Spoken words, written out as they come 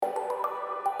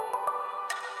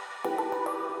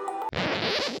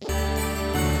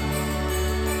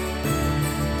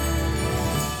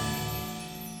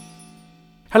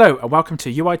Hello and welcome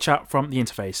to UI Chat from The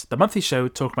Interface, the monthly show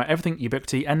talking about everything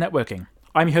Ubiquiti and networking.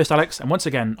 I'm your host Alex, and once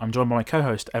again I'm joined by my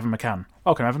co-host Evan McCann.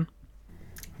 Welcome, Evan.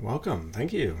 Welcome,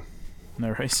 thank you. No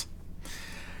worries.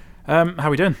 How are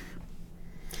we doing?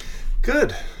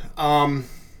 Good.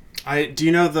 Do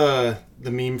you know the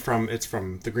meme from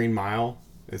The Green Mile?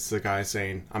 It's the guy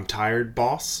saying, "I'm tired,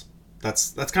 boss."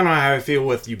 That's kind of how I feel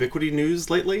with Ubiquiti news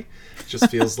lately. It just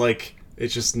feels like it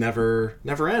just never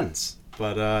ends.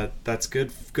 But that's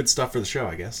good stuff for the show,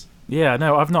 I guess. Yeah,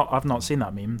 no, I've not seen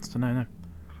that meme, so no.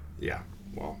 Yeah,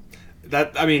 well,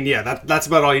 that's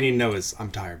about all you need to know is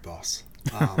I'm tired, boss.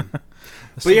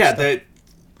 But yeah,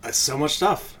 so much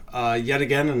stuff. Yet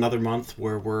again, another month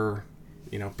where we're,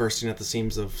 bursting at the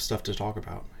seams of stuff to talk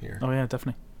about here. Oh yeah,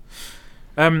 definitely.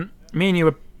 Me and you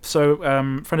were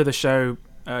friend of the show,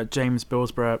 James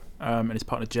Billsborough, and his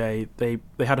partner Jay. They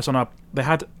had us on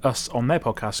their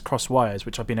podcast, Cross Wires,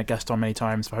 which I've been a guest on many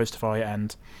times for Hostify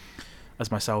and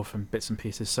as myself and bits and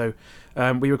pieces. So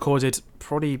we recorded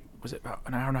probably, was it about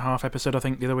an hour and a half episode, I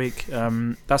think, the other week.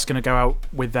 That's going to go out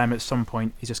with them at some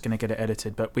point. He's just going to get it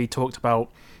edited. But we talked about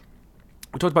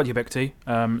Ubiquiti,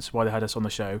 that's why they had us on the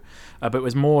show. But it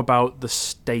was more about the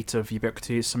state of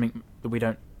Ubiquiti. It's something that we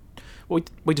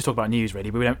just talk about news,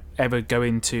 really, but we don't ever go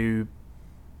into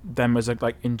them as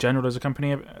in general as a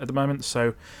company at the moment.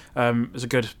 So it was a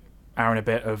good hour and a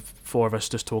bit of four of us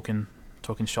just talking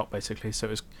shop, basically. So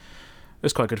it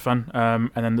was quite good fun. And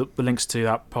then the links to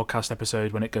that podcast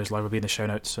episode when it goes live will be in the show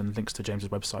notes, and links to James's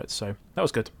website. So that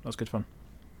was good. That was good fun.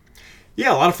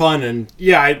 Yeah, a lot of fun. And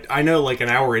yeah, I know an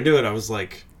hour into it, I was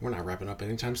like, we're not wrapping up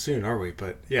anytime soon, are we?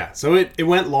 But yeah, so it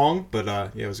went long, but yeah,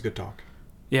 it was a good talk.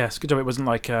 Yeah, it's a good job. It wasn't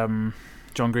like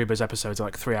John Gruber's episodes are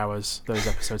 3 hours. Those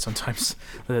episodes sometimes,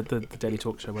 the Daily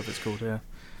Talk Show, whatever it's called. Yeah.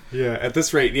 Yeah, at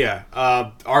this rate, yeah.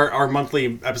 Our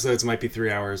monthly episodes might be 3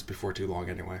 hours before too long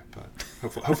anyway, but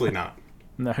hopefully not.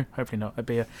 No, hopefully not. It'd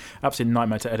be an absolute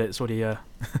nightmare to edit. It's what he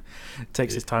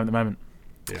takes his time at the moment.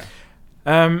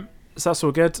 Yeah. So that's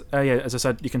all good. Yeah, as I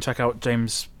said, you can check out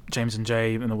James and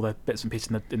Jay and all the bits and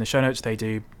pieces in the show notes. They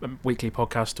do a weekly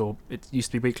podcast, or it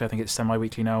used to be weekly. I think it's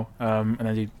semi-weekly now. And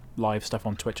they do live stuff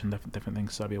on Twitch and different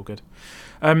things, so that'll be all good.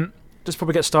 Just before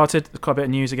we get started, quite a bit of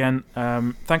news again.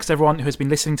 Thanks to everyone who has been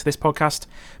listening to this podcast.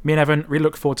 Me and Evan really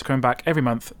look forward to coming back every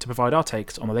month to provide our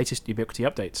takes on the latest Ubiquiti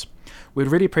updates. We'd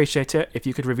really appreciate it if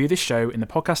you could review this show in the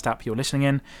podcast app you're listening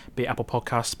in, be it Apple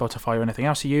Podcasts, Spotify, or anything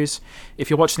else you use. If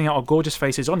you're watching our gorgeous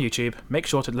faces on YouTube, make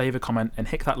sure to leave a comment and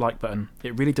hit that like button.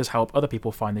 It really does help other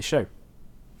people find this show.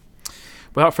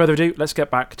 Without further ado, let's get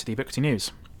back to the Ubiquiti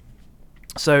news.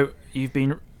 So, you've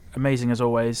been amazing as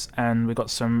always, and we've got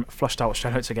some flushed out show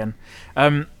notes again.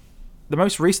 The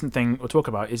most recent thing we'll talk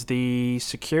about is the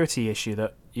security issue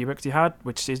that Ubiquiti had,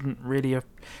 which isn't really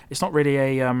it's not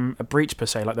really a breach per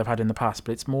se like they've had in the past,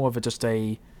 but it's more of just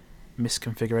a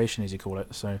misconfiguration, as you call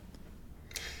it. So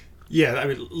yeah, I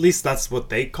mean, at least that's what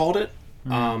they called it.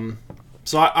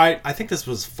 So I think this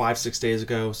was 5-6 days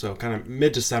ago, so kind of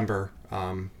mid-December,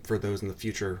 for those in the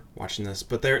future watching this.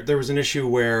 But there was an issue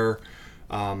where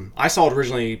I saw it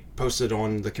originally posted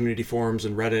on the community forums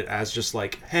and Reddit as just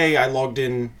hey, I logged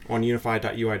in on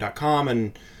unify.ui.com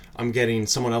and I'm getting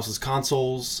someone else's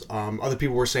consoles. Other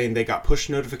people were saying they got push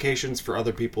notifications for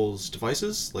other people's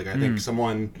devices. I think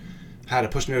someone had a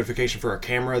push notification for a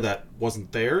camera that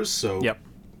wasn't theirs. So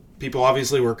people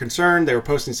obviously were concerned. They were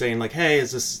posting saying hey,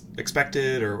 is this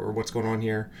expected or what's going on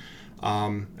here?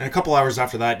 And a couple hours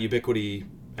after that, Ubiquiti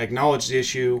acknowledged the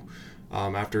issue.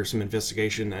 After some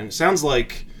investigation, and it sounds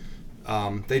like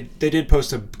they did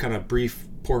post a kind of brief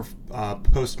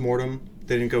post-mortem.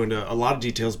 They didn't go into a lot of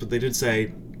details, but they did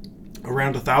say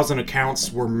around 1,000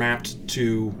 accounts were mapped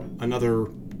to another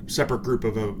separate group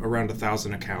of around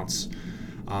 1,000 accounts,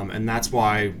 and that's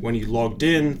why when you logged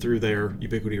in through their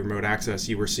Ubiquiti remote access,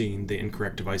 you were seeing the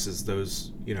incorrect devices.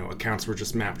 Those accounts were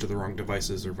just mapped to the wrong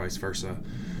devices, or vice versa.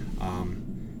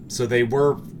 So they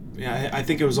were. Yeah, I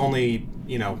think it was only,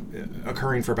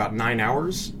 occurring for about 9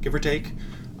 hours, give or take.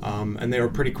 And they were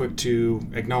pretty quick to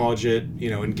acknowledge it,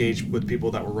 engage with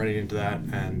people that were running into that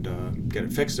and get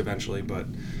it fixed eventually. But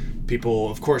people,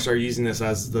 of course, are using this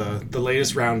as the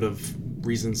latest round of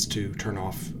reasons to turn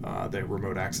off their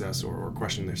remote access or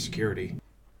question their security.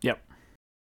 Yep.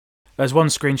 There's one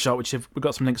screenshot, which we've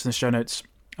got some links in the show notes,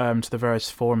 to the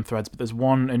various forum threads, but there's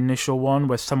one initial one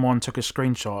where someone took a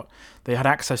screenshot. They had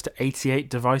access to 88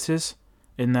 devices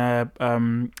in their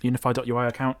unify.ui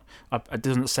account. It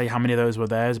doesn't say how many of those were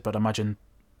theirs, but I imagine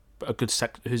a good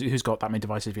who's got that many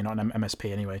devices if you're not an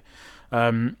MSP anyway. So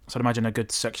I'd imagine a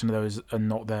good section of those are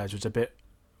not theirs, which is a bit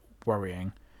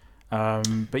worrying.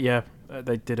 But yeah,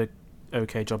 they did a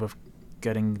okay job of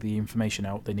getting the information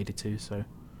out they needed to. So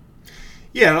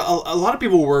yeah, a lot of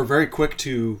people were very quick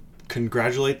to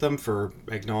congratulate them for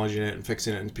acknowledging it and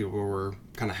fixing it, and people were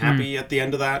kind of happy at the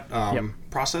end of that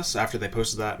process after they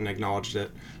posted that and acknowledged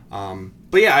it.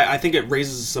 But yeah, I think it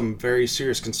raises some very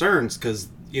serious concerns because,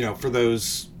 for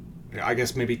those, I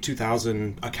guess maybe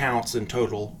 2,000 accounts in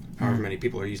total, however many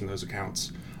people are using those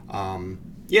accounts.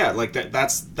 Yeah, like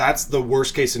that's the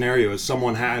worst case scenario is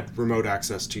someone had remote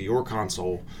access to your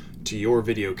console, to your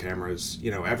video cameras.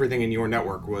 Everything in your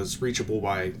network was reachable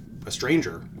by a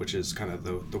stranger, which is kind of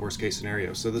the worst case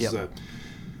scenario. So this is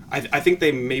I think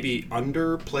they maybe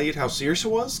underplayed how serious it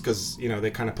was because,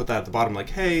 they kind of put that at the bottom like,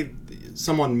 hey,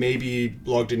 someone maybe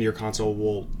logged into your console,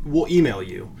 we'll email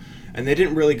you. And they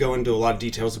didn't really go into a lot of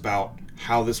details about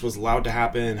how this was allowed to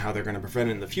happen, how they're going to prevent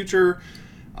it in the future.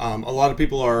 A lot of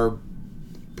people are,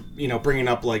 bringing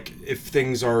up like, if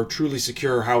things are truly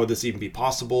secure, how would this even be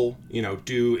possible?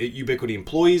 Do Ubiquiti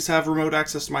employees have remote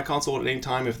access to my console at any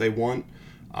time if they want?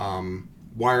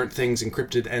 Why aren't things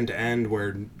encrypted end to end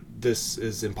where this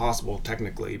is impossible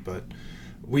technically? But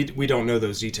we don't know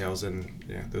those details, and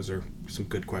yeah, those are some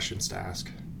good questions to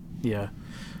ask. Yeah.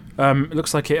 It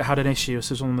looks like it had an issue.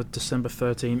 This was on the December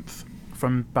 13th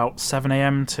from about 7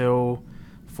 a.m. till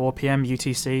 4 p.m.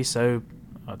 UTC, so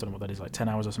I don't know what that is, like 10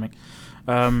 hours or something.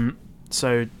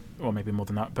 Or maybe more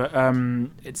than that. But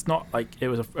it's not like it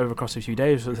was over across a few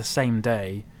days. It was the same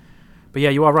day. But yeah,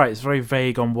 you are right. It's very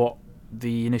vague on what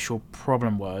the initial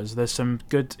problem was. There's some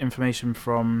good information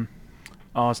from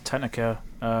Ars Technica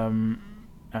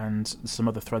and some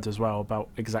other threads as well about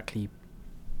exactly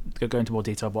go into more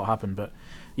detail of what happened. But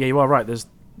yeah, you are right.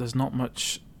 There's not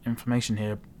much information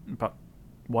here about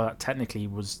why that technically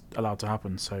was allowed to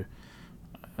happen. So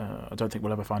I don't think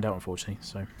we'll ever find out, unfortunately.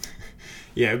 So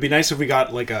yeah, it'd be nice if we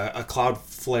got like a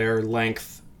Cloudflare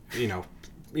length,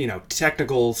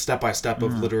 technical step by step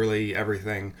of literally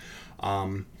everything.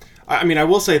 I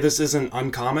will say this isn't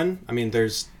uncommon. I mean,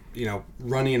 there's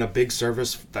running a big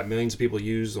service that millions of people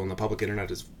use on the public internet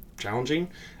is challenging,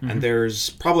 and there's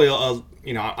probably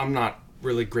I'm not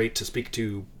really great to speak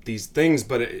to these things,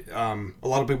 but a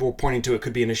lot of people were pointing to it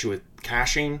could be an issue with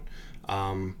caching.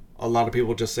 A lot of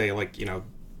people just say like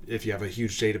if you have a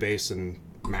huge database and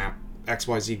map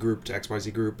XYZ group to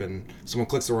XYZ group and someone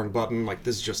clicks the wrong button, like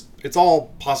this is just, it's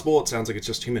all possible. It sounds like it's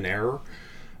just human error.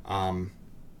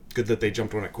 Good that they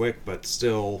jumped on it quick, but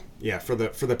still, yeah, for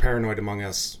the paranoid among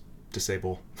us,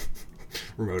 disable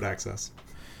remote access.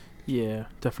 Yeah,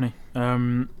 definitely.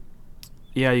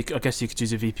 I guess you could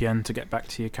use a VPN to get back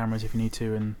to your cameras if you need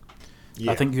to, and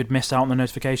I think you'd miss out on the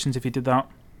notifications if you did that.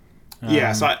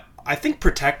 So I think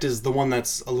Protect is the one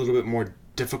that's a little bit more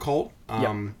difficult.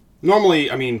 Normally,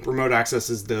 remote access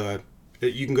is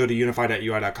you can go to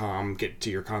unified.ui.com, get to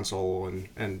your console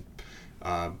and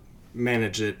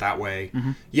manage it that way.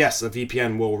 Yes, a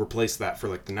VPN will replace that for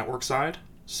like the network side.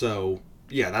 So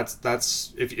yeah,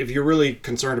 that's if you're really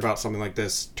concerned about something like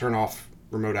this, turn off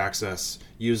remote access,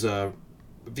 use a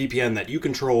VPN that you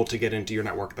control to get into your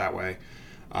network that way.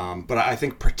 But I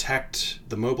think Protect,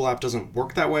 the mobile app, doesn't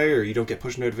work that way, or you don't get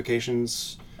push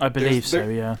notifications. I believe so,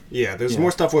 yeah. Yeah, there's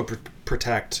more stuff with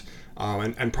Protect,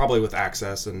 and probably with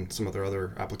Access and some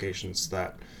other applications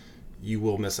that you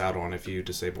will miss out on if you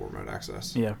disable remote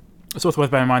access. Yeah. It's also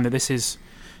worth bearing in mind that this is,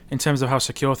 in terms of how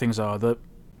secure things are, that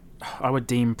I would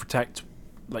deem Protect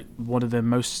like one of the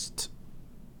most,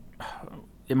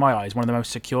 in my eyes, one of the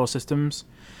most secure systems.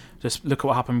 Just look at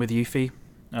what happened with Eufy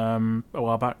a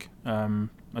while back. I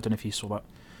don't know if you saw that,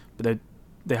 but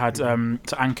they had to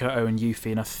Anchor own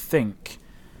Eufy, and I think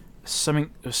it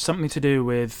was something to do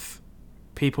with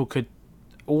people could,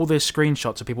 all the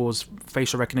screenshots of people's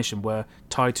facial recognition were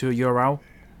tied to a URL,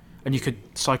 and you could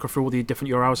cycle through all the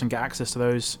different URLs and get access to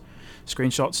those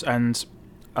screenshots. And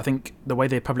I think the way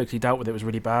they publicly dealt with it was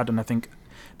really bad, and I think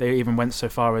they even went so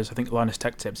far as, I think Linus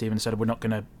Tech Tips even said, we're not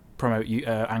going to promote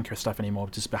Anchor stuff anymore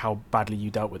just for how badly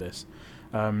you dealt with this.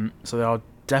 So they are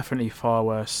definitely far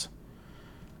worse.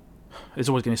 There's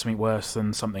always going to be something worse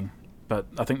than something, but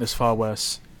I think there's far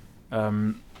worse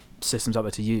systems out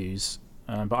there to use.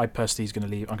 But I personally I'm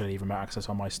going to leave remote access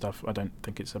on my stuff. I don't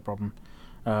think it's a problem.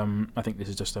 I think this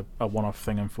is just a one-off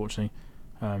thing, unfortunately.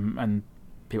 And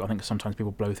I think sometimes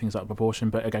people blow things out of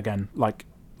proportion. But again, like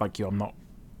you, I'm not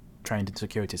trained in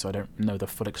security, so I don't know the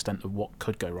full extent of what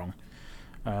could go wrong.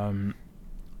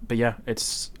 But yeah,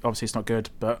 it's not good.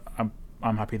 But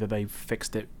I'm happy that they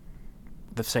fixed it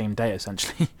the same day,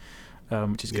 essentially,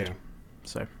 which is good. Yeah.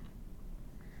 So,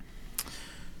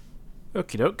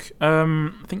 okie doke.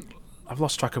 I think I've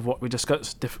lost track of what we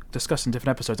discussed in different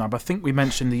episodes now, but I think we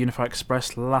mentioned the UniFi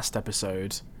Express last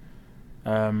episode.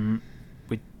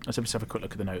 We let's just have a quick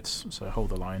look at the notes. So hold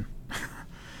the line.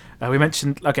 We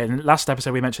mentioned, okay, in the last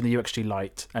episode we mentioned the UXG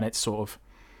Lite, and it's sort of,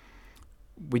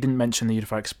 we didn't mention the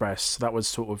UniFi Express. So that was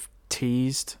sort of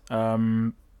teased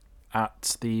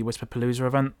at the Whisperpalooza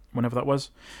event, whenever that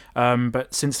was.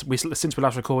 But since we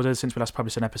last recorded, since we last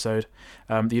published an episode,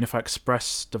 the UniFi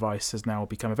Express device has now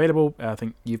become available. I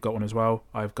think you've got one as well.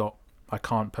 I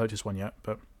can't purchase one yet,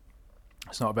 but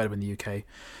it's not available in the UK.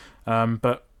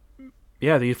 But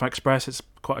yeah, the UniFi Express, it's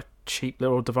quite a cheap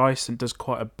little device and does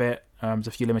quite a bit. There's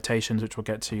a few limitations which we'll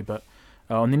get to, but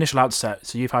on the initial outset,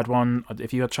 so you've had one.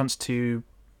 If you had a chance to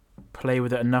play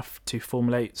with it enough to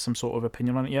formulate some sort of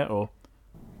opinion on it yet, or?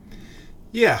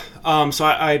 Yeah. So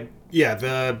the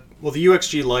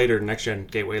UXG Lite or Next Gen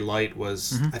Gateway Lite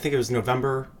was, I think it was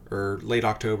November or late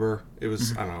October. It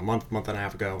was, I don't know, a month and a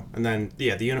half ago. And then, the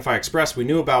UniFi Express we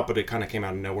knew about, but it kind of came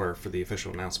out of nowhere for the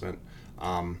official announcement.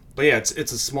 But yeah,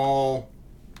 it's a small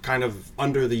kind of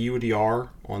under the UDR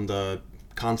on the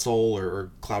console or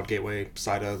cloud gateway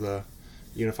side of the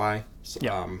UniFi. So,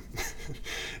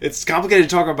 it's complicated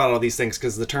to talk about all these things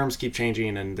because the terms keep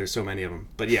changing and there's so many of them.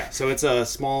 But yeah, so it's a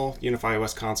small UniFi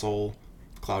OS console,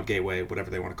 cloud gateway, whatever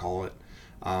they want to call it.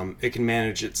 It can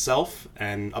manage itself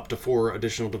and up to 4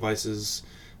 additional devices.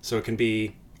 So it can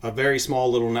be a very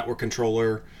small little network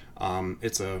controller.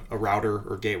 It's a router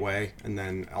or gateway, and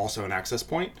then also an access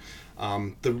point.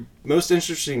 The most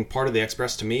interesting part of the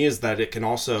Express to me is that it can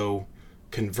also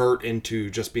convert into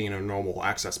just being a normal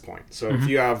access point. So if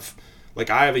you have, like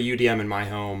I have a UDM in my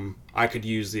home, I could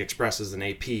use the Express as an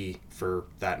AP for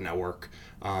that network.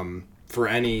 For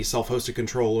any self-hosted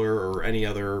controller or any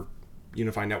other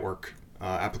UniFi network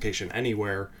application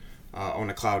anywhere, on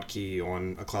a cloud key,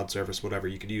 on a cloud service, whatever,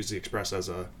 you could use the Express as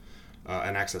an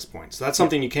access point. So that's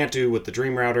something you can't do with the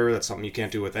Dream Router. That's something you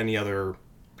can't do with any other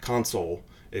console.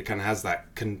 It kind of has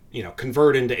that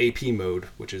convert into AP mode,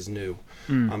 which is new.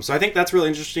 So I think that's really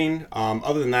interesting.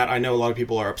 Other than that, I know a lot of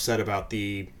people are upset about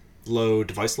the low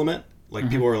device limit. Like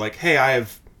people are like, hey, I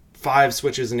have 5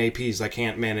 switches and APs. I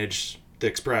can't manage the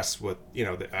Express with,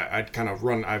 I'd kind of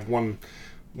run, I have one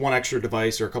extra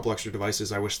device or a couple extra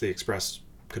devices. I wish the Express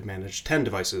could manage 10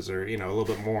 devices or, a little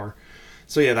bit more.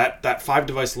 So yeah, that 5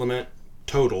 device limit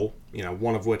total,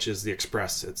 one of which is the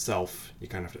Express itself. You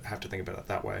kind of have to think about it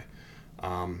that way.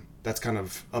 That's kind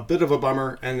of a bit of a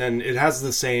bummer. And then it has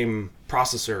the same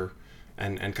processor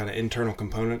and kind of internal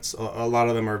components. A lot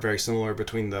of them are very similar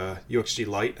between the UXG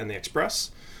Lite and the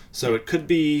Express. So it could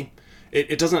be,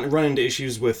 it doesn't run into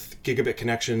issues with gigabit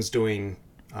connections doing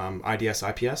IDS,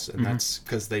 IPS, and that's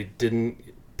because they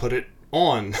didn't put it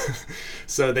on.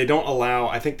 So they don't allow,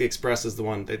 I think the Express is the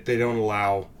one that they don't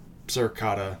allow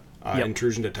Suricata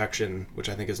intrusion detection, which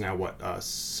I think is now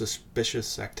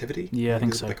suspicious activity? Yeah, I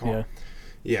think so.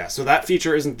 Yeah, so that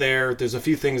feature isn't there. There's a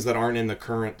few things that aren't in the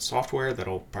current software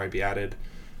that'll probably be added.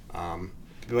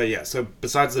 But yeah, so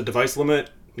besides the device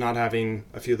limit, not having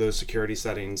a few of those security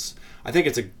settings, I think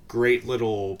it's a great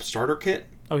little starter kit.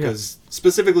 Oh, yeah.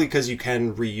 Specifically because you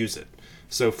can reuse it.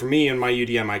 So for me in my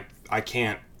UDM, I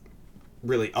can't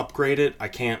really upgrade it. I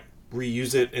can't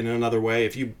reuse it in another way.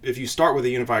 If you start with a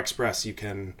UniFi Express, you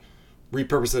can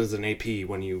repurpose it as an AP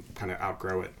when you kind of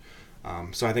outgrow it.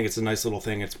 So I think it's a nice little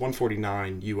thing. It's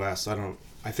 $149 US.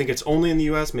 I think it's only in the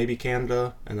US, maybe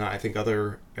Canada, and I think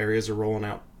other areas are rolling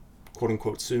out, quote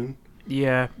unquote, soon.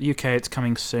 Yeah, UK it's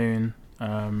coming soon,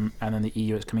 and then the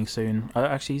EU it's coming soon.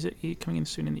 Actually, is it coming in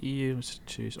soon in the EU? Let's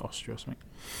choose Austria or something.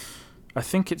 I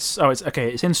think it's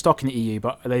okay. It's in stock in the EU,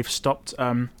 but they've stopped.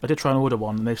 I did try and order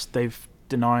one, and they've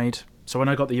denied. So when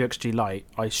I got the UXG Lite,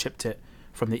 I shipped it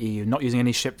from the EU, not using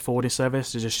any ship forwarding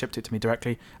service. They just shipped it to me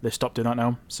directly. They've stopped doing that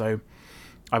now. So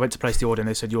I went to place the order, and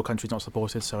they said your country's not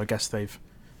supported. So I guess they've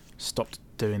stopped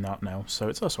doing that now. So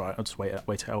that's all right. I'll just wait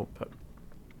it out. But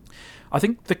I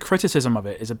think the criticism of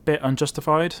it is a bit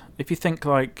unjustified. If you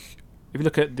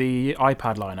look at the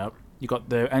iPad lineup, you got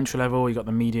the entry level, you got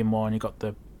the medium one, you got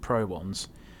the Pro ones.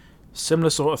 Similar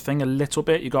sort of thing, a little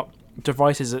bit. You got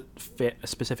devices that fit a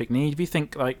specific need. If you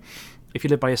think if you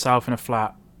live by yourself in a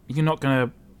flat, you're not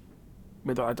gonna,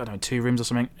 with 2 rooms or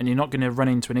something, and you're not gonna run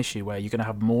into an issue where you're gonna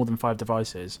have more than 5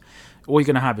 devices. All you're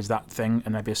gonna have is that thing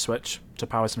and maybe a switch to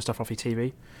power some stuff off your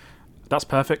TV. That's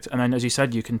perfect. And then, as you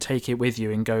said, you can take it with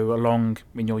you and go along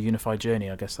in your UniFi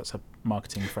journey. I guess that's a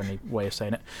marketing-friendly way of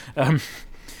saying it.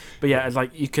 But yeah,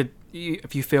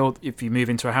 if you move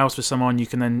into a house with someone, you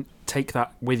can then take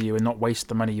that with you and not waste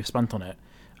the money you've spent on it,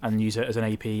 and use it as an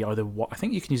AP. I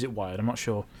think you can use it wired. I'm not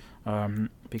sure.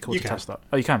 Be cool to test that.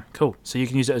 Oh, you can. Cool. So you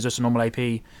can use it as just a normal AP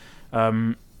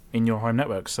in your home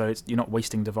network. So you're not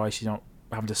wasting device. You're not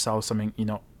having to sell something. You're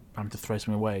not having to throw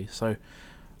something away. So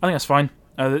I think that's fine.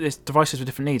 It's devices with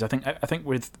different needs. I think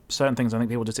with certain things, I think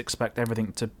people just expect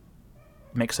everything to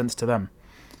make sense to them.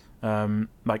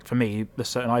 Like for me, there's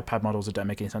certain iPad models that don't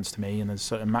make any sense to me, and there's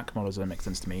certain Mac models that don't make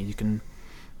sense to me.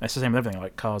 It's the same with everything,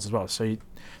 like cars as well. So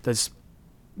there's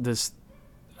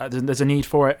a need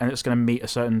for it, and it's going to meet a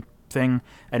certain thing.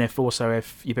 And if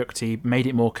Ubiquiti made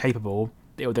it more capable,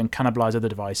 it would then cannibalize other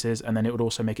devices, and then it would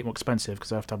also make it more expensive because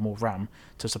they have to have more RAM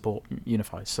to support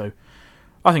UniFi. So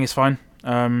I think it's fine.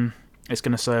 It's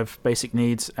going to serve basic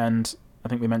needs, and I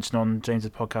think we mentioned on James's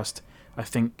podcast, I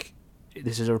think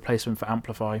this is a replacement for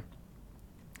Amplify.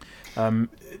 To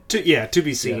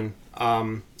be seen.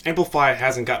 Yeah. Amplify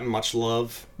hasn't gotten much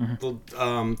love.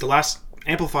 Mm-hmm. The last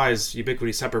Amplify is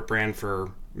Ubiquiti's separate brand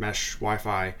for mesh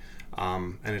Wi-Fi,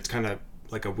 and it's kind of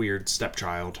like a weird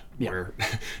stepchild where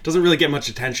it doesn't really get much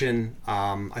attention.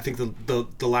 I think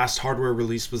the last hardware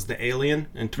release was the Alien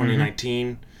in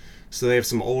 2019. Mm-hmm. So they have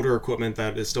some older equipment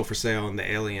that is still for sale in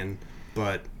the Alien,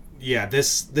 but yeah,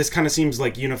 this kind of seems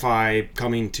like UniFi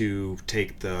coming to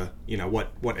take the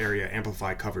what area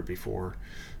Amplify covered before.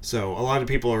 So a lot of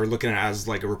people are looking at it as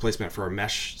like a replacement for a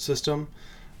mesh system,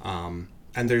 and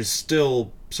there's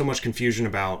still so much confusion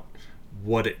about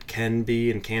what it can be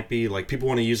and can't be. Like people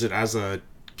want to use it as a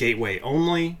gateway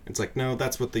only. It's like, no,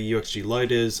 that's what the UXG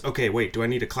Lite is. Okay, wait, do I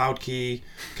need a cloud key?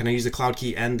 Can I use the cloud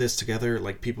key and this together?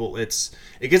 Like people, it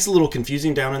gets a little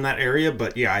confusing down in that area,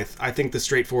 but yeah, I think the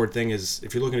straightforward thing is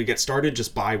if you're looking to get started,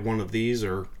 just buy one of these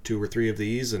or two or three of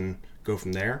these and go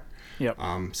from there. Yep.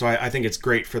 So I think it's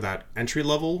great for that entry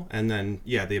level, and then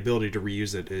yeah, the ability to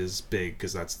reuse it is big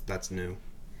because that's new.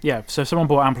 Yeah, so if someone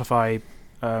bought Amplify,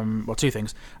 well, two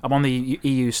things. I'm on the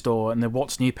EU store, and the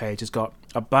What's New page has got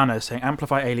a banner saying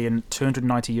Amplify Alien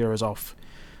 €290 off.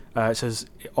 It says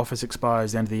offers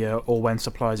expires at the end of the year or when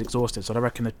supply is exhausted. So I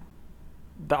reckon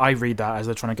that I read that as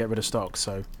they're trying to get rid of stock.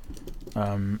 So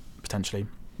potentially,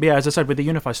 but yeah, as I said, with the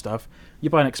UniFi stuff, you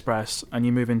buy an Express and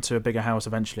you move into a bigger house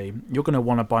eventually. You're going to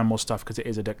want to buy more stuff because it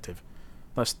is addictive.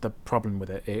 That's the problem with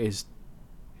it. It is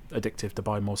addictive to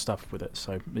buy more stuff with it,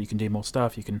 so you can do more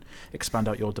stuff, you can expand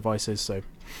out your devices, so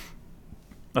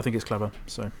I think it's clever.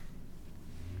 So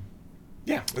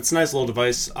yeah, it's a nice little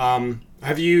device. Are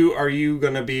you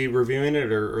going to be reviewing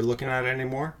it or looking at it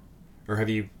anymore, or have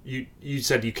you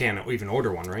said you can't even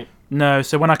order one, right? No,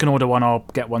 so when I can order one, I'll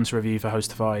get one to review for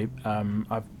Hostify.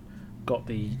 I've got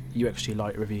the UXG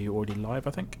Lite review already live,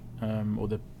 I think, or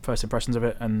the first impressions of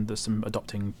it, and there's some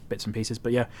adopting bits and pieces.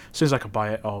 But yeah, as soon as I can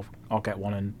buy it, I'll get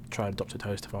one and try to adopt it to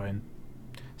Hostify and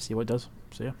see what it does.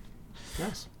 So yeah,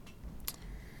 nice.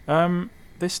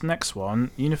 This next one,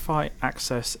 UniFi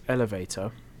Access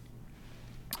Elevator.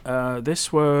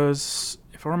 This was,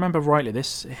 if I remember rightly,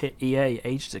 this hit EA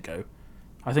ages ago.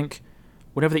 I think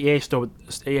whatever the EA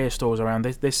store was around,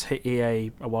 this hit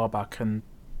EA a while back and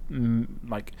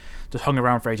like just hung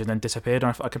around for ages and then disappeared.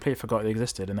 I completely forgot it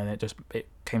existed, and then it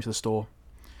came to the store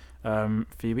a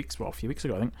few weeks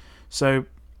ago, I think. So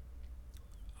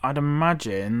I'd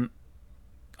imagine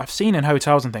I've seen in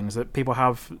hotels and things that people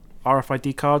have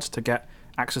RFID cards to get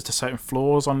access to certain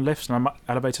floors on lifts and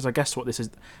elevators. I guess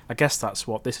that's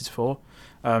what this is for.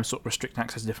 Sort of restrict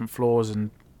access to different floors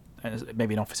and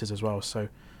maybe in offices as well. So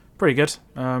pretty good.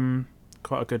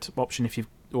 Quite a good option if you've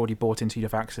already bought into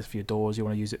UniFi Access for your doors. You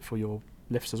want to use it for your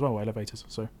lifts as well, or elevators.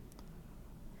 So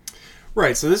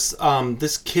right. So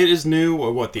this kit is new,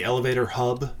 or what? The elevator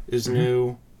hub is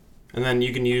new, and then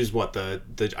you can use what the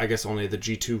I guess only the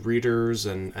G2 readers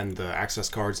and the access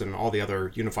cards and all the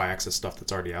other UniFi Access stuff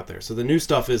that's already out there. So the new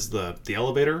stuff is the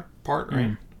elevator part,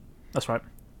 right? That's right,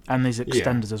 and these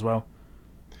extenders as well.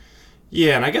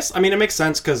 Yeah, and I guess it makes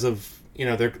sense because of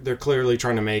they're clearly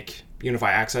trying to make UniFi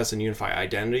Access and UniFi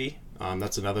Identity.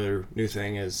 That's another new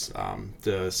thing is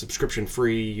the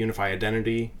subscription-free UniFi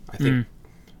Identity. I think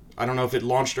I don't know if it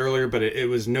launched earlier, but it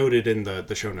was noted in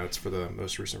the show notes for the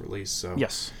most recent release. So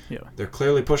yes, yeah, they're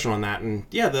clearly pushing on that, and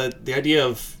yeah, the idea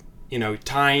of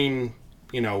tying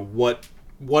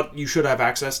what you should have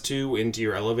access to into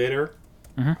your elevator.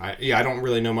 I don't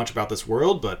really know much about this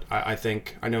world, but I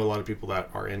think I know a lot of people that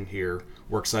are in here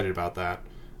were excited about that,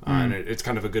 and it's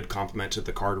kind of a good complement to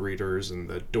the card readers and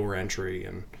the door entry,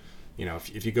 and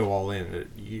if you go all in,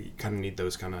 you kind of need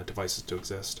those kind of devices to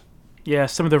exist. Yeah,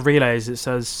 some of the relays, it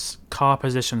says car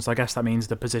positions. I guess that means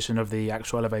the position of the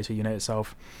actual elevator unit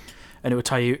itself, and it will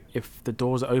tell you if the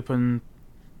doors are open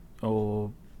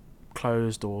or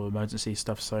closed or emergency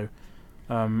stuff. So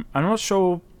I'm not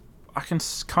sure. I can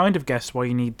kind of guess why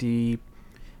you need the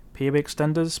PB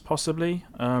extenders, possibly.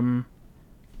 I'd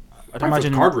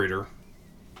imagine the card reader.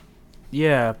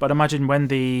 Yeah, but imagine when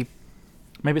maybe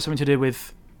it's something to do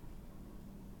with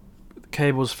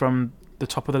cables from the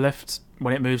top of the lift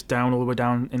when it moves down all the way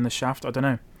down in the shaft. I don't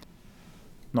know.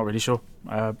 Not really sure.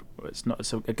 It's not.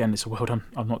 So again, it's a world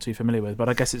I'm not too familiar with. But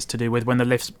I guess it's to do with when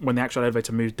the actual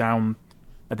elevator moves down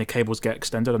and the cables get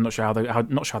extended. I'm not sure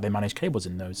how they manage cables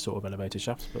in those sort of elevator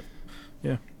shafts. But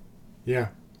yeah. Yeah.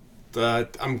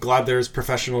 I'm glad there's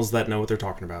professionals that know what they're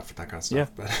talking about for that kind of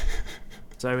stuff. Yeah. But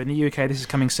so in the UK, this is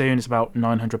coming soon. It's about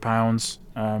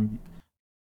 £900.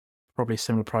 Probably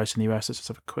similar price in the US. Let's just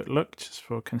have a quick look just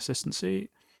for consistency.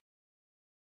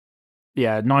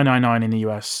 Yeah, $999 in the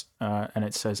US, and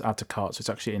it says add to cart, so it's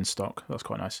actually in stock. That's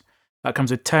quite nice. That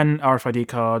comes with 10 RFID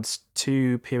cards,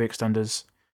 2 POE extenders,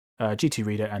 G2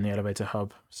 reader, and the elevator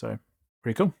hub. So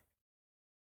pretty cool.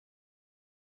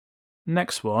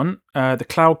 Next one, the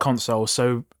cloud console.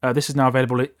 So this is now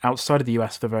available outside of the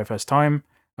US for the very first time.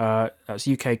 That's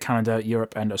UK, Canada,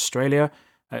 Europe, and Australia.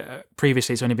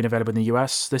 Previously, it's only been available in the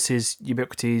US. This is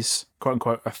Ubiquiti's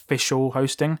quote-unquote official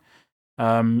hosting.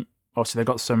 Obviously, they've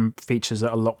got some features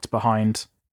that are locked behind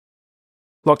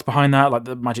that, like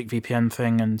the Magic VPN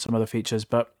thing and some other features.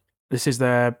 But this is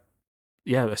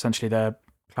essentially their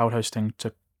cloud hosting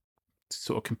to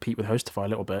sort of compete with Hostify a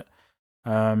little bit.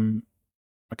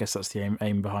 I guess that's the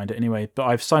aim behind it anyway. But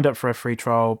I've signed up for a free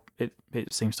trial. It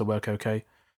seems to work okay.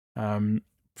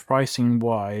 Pricing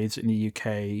wise in the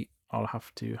UK, I'll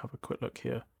have to have a quick look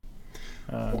here.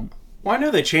 Well, I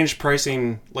know they changed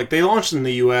pricing. Like they launched in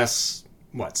the US,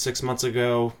 6 months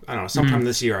ago? I don't know, sometime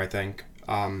this year, I think.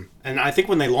 And I think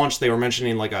when they launched, they were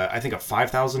mentioning like a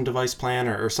 5,000 device plan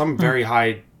or some very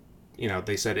high.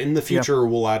 They said in the future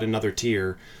we'll add another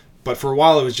tier, but for a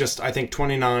while it was just I think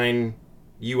 $29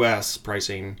 US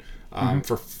pricing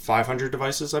for 500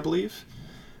 devices, I believe.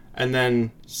 And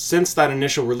then since that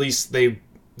initial release, they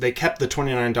kept the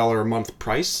 $29 a month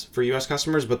price for US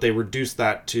customers, but they reduced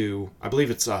that to, I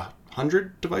believe it's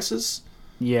 100 devices.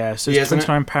 Yeah, so it's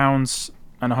 £29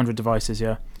 and 100 devices.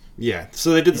 Yeah. Yeah,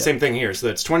 so they did the same thing here. So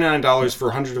it's $29 for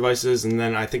 100 devices, and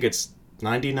then I think it's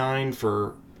 $99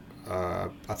 for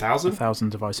 1,000. 1,000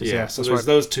 devices. Yeah. So there's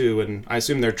those two, and I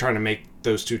assume they're trying to make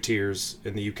those two tiers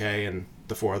in the UK and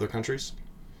the 4 other countries.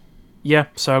 Yeah,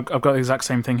 so I've got the exact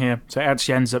same thing here. So it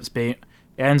actually ends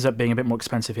up being a bit more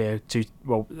expensive here.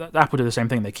 Apple do the same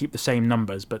thing. They keep the same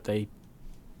numbers, but they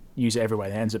use it everywhere.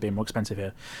 It ends up being more expensive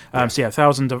here. So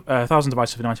 1,000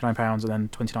 devices for £99, and then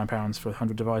 £29 for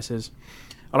 100 devices.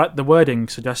 I like the wording.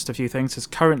 Suggests a few things. Because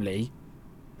currently,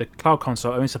 the Cloud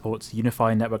Console only supports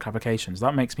unified network applications.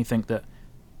 That makes me think that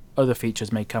other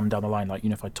features may come down the line, like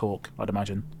unified talk, I'd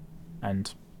imagine.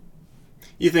 And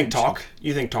you think talk?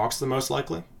 You think talk's the most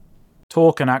likely?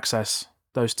 Talk and access,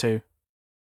 those two.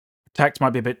 Protect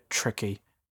might be a bit tricky.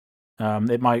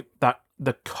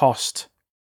 The cost.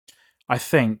 I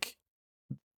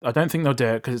don't think they'll do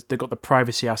it because they've got the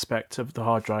privacy aspect of the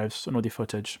hard drives and all the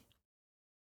footage,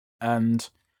 and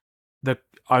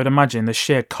I would imagine the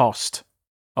sheer cost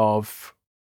of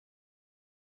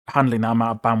handling that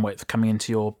amount of bandwidth coming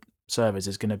into your servers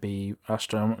is going to be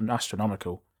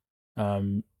astronomical,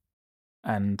 and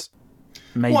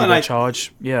maybe they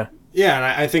charge. Yeah, and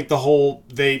I think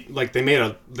they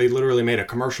literally made a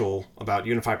commercial about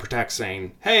Unify Protect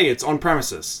saying, "Hey, it's on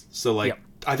premises." So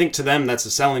I think to them that's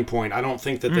a selling point. I don't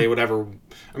think that they would ever.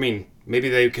 I mean, maybe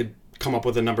they could come up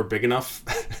with a number big enough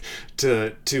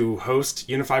to host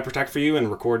Unify Protect for you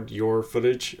and record your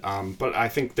footage. But I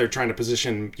think they're trying to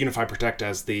position Unify Protect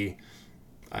as the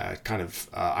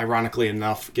ironically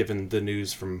enough, given the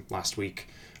news from last week,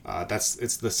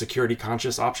 it's the security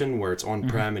conscious option where it's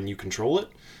on-prem and you control it,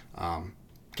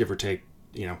 give or take,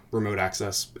 remote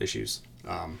access issues.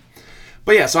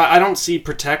 But yeah, so I don't see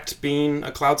Protect being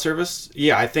a cloud service.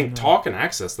 Yeah, I think Talk and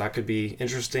Access, that could be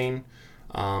interesting.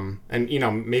 And,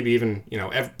 maybe even,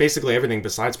 basically everything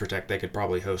besides Protect, they could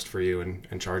probably host for you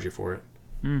and charge you for it.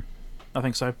 I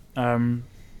think so.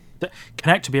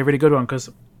 Connect would be a really good one because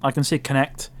I can see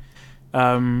Connect.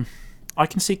 I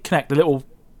can see Connect, the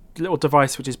little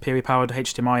device which is PoE powered,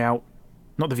 HDMI out,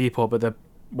 not the viewport, but the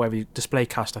whatever display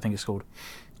cast, I think it's called.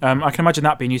 I can imagine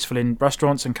that being useful in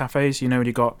restaurants and cafes. When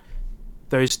you've got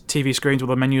those TV screens with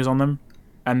the menus on them,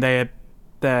 and they're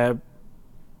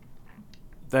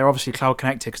obviously cloud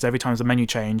connected because every time there's a menu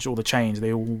change, all the chains,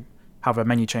 they all have a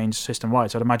menu change system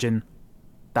wide. So I'd imagine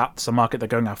that's a market they're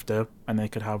going after, and they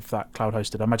could have that cloud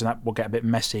hosted. I imagine that will get a bit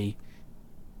messy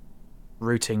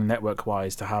routing network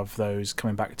wise to have those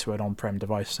coming back to an on-prem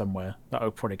device somewhere. That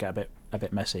would probably get a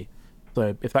bit messy.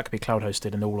 So if that could be cloud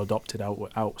hosted and all adopted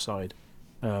outside,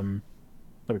 that'd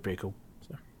be pretty cool.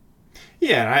 So.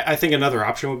 Yeah, I think another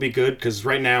option would be good because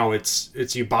right now it's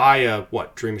you buy a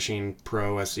Dream Machine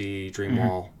Pro, SE,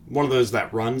 Dreamwall, one of those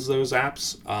that runs those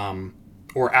apps,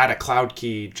 or add a Cloud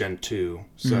Key Gen 2.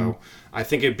 So I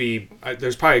think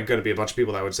there's probably going to be a bunch of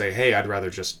people that would say, hey, I'd rather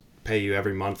just pay you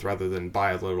every month rather than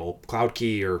buy a little Cloud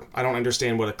Key, or I don't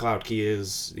understand what a Cloud Key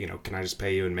is. Can I just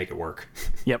pay you and make it work?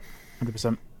 Yep,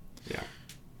 100%. Yeah.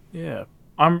 Yeah.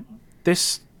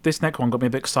 This next one got me a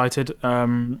bit excited. I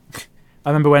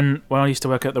remember when I used to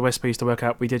work at the Wisp,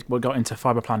 we got into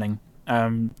fiber planning.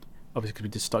 Obviously, because we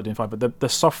just started doing fiber. But the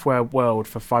software world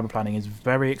for fiber planning is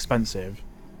very expensive,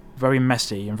 very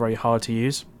messy, and very hard to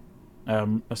use.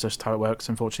 That's just how it works.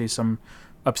 Unfortunately, some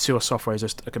obscure software is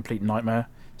just a complete nightmare.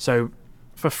 So,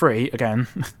 for free, again,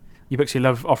 Ubiquiti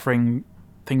love offering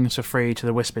things for free to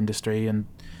the Wisp industry, and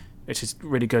it's just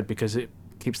really good because it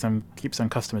keeps them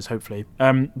customers. Hopefully,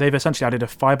 they've essentially added a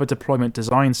fiber deployment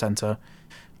design center,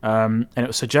 and it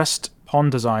will suggest PON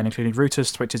design, including routers,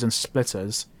 switches, and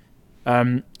splitters.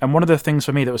 And one of the things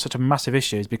for me that was such a massive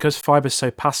issue is because fiber is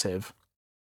so passive,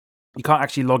 you can't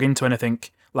actually log into anything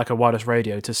like a wireless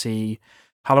radio to see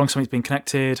how long something's been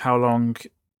connected, how long,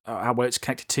 where it's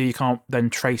connected to. You can't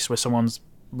then trace where someone's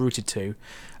routed to.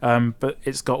 But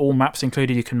it's got all maps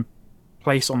included. You can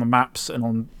place on the maps and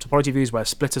on topology views where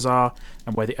splitters are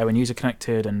and where the ONUs are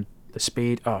connected and the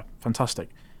speed. Fantastic.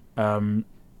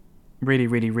 Really,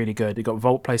 really, really good. You've got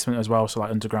vault placement as well, so like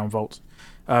underground vaults.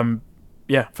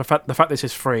 The fact this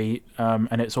is free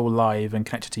and it's all live and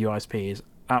connected to UISP is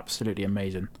absolutely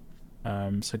amazing.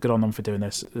 So good on them for doing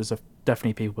this. There's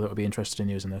definitely people that would be interested in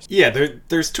using this. Yeah,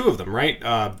 there's two of them, right?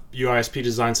 UISP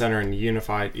Design Center and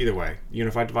Unified Design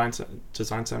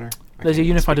Center. There's a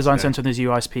Unified Design Center and there's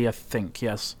UISP, I think,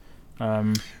 yes.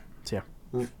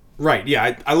 Right,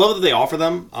 yeah. I love that they offer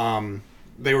them.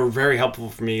 They were very helpful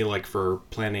for me, like for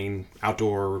planning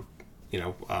outdoor,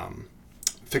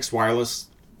 fixed wireless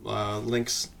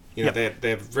links. They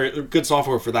have very good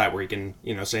software for that, where you can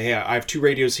say, hey, I have 2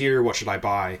 radios here, what should I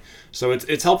buy? So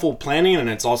it's helpful planning, and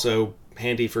it's also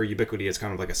handy for Ubiquiti. It's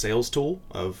kind of like a sales tool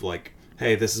of like,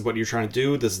 hey, this is what you're trying to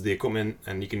do, this is the equipment,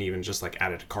 and you can even just like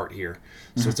add it to cart here.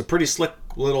 So it's a pretty slick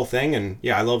little thing, and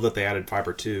yeah, I love that they added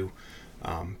fiber too,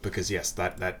 because yes,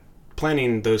 that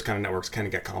planning those kind of networks kind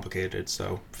of get complicated.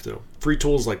 So free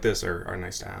tools like this are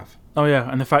nice to have. Oh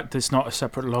yeah, and the fact that it's not a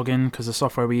separate login, because the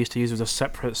software we used to use was a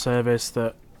separate service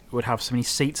that would have so many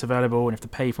seats available and have to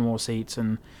pay for more seats,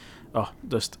 and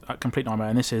just a complete nightmare.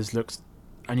 And this looks,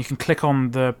 and you can click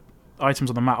on the items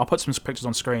on the map. I'll put some pictures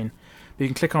on screen, but you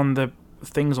can click on the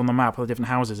things on the map of the different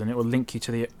houses, and it will link you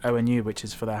to the ONU, which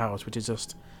is for their house, which is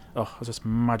just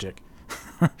magic.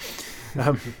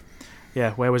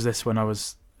 Yeah, where was this when I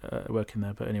was working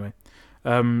there? But anyway,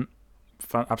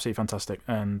 absolutely fantastic.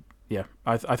 And yeah,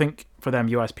 I think for them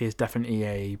UISP is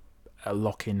definitely a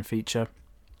lock-in feature.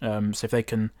 So if they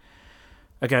can,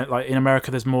 again, like in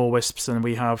America, there's more WISPs than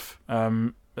we have.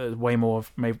 There's way more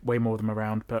of them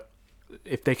around. But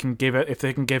if they can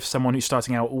give someone who's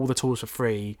starting out all the tools for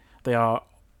free, they are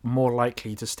more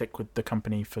likely to stick with the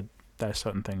company for their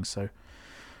certain things. So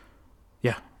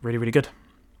yeah, really, really good.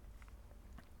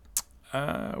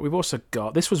 We've also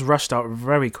got, this was rushed out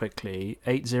very quickly,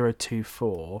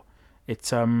 8024.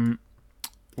 It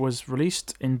was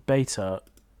released in beta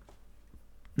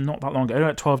not that long ago, only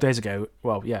like 12 days ago.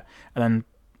 Well, yeah, and then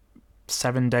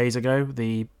 7 days ago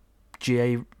the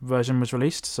GA version was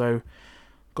released. So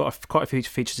got quite a few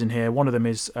features in here. One of them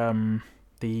is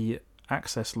the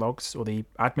access logs, or the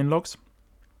admin logs,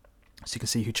 so you can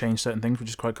see who changed certain things, which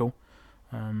is quite cool.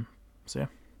 So yeah.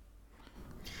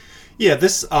 Yeah,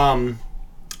 this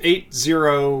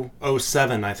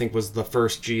 8007 I think was the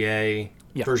first GA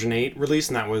version 8 release,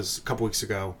 and that was a couple weeks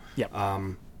ago. Yeah.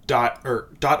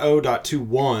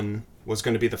 .0.21 was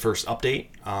going to be the first update,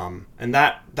 and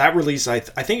that release I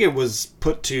think it was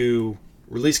put to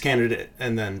release candidate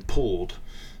and then pulled.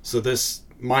 So this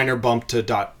minor bump to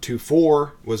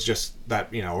 .24 was just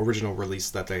that original release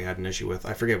that they had an issue with.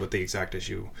 I forget what the exact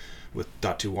issue with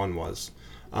 .21 was.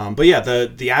 But yeah, the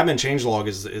admin changelog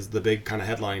is the big kind of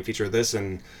headlining feature of this,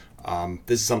 and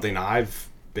this is something I've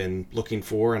been looking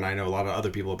for, and I know a lot of other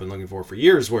people have been looking for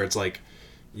years, where it's like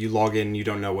you log in, you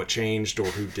don't know what changed or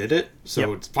who did it.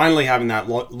 So It's finally having that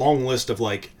long list of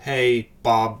like, hey,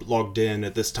 Bob logged in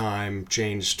at this time,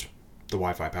 changed the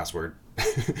Wi-Fi password,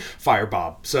 fire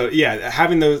Bob. So yeah,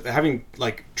 having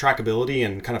like trackability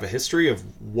and kind of a history of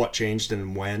what changed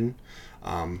and when,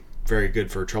 very good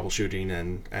for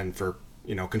troubleshooting and for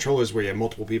controllers where you have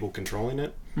multiple people controlling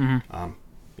it.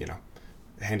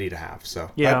 Handy to have.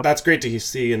 So yeah, that's great to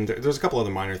see. And there's a couple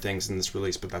other minor things in this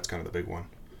release, but that's kind of the big one.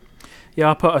 Yeah,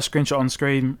 I'll put a screenshot on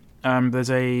screen. I've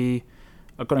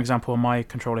got an example on my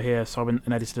controller here, so I went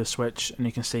and edited a switch, and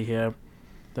you can see here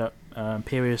that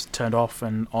period is turned off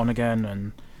and on again,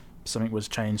 and something was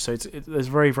changed. So it's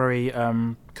very, very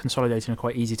consolidated and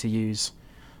quite easy to use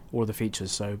all of the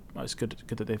features. So it's good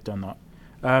that they've done that.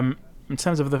 In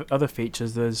terms of the other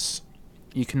features,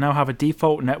 you can now have a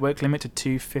default network limit to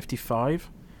 255.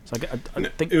 So I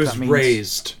think it was that means,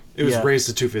 raised. It was raised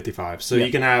to 255. So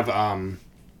you can have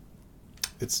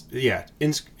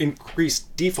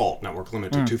increased default network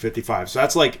limit to 255. So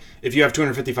that's like if you have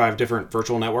 255 different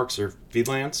virtual networks or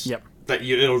VLANs. Yep.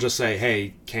 It'll just say,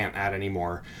 hey, can't add any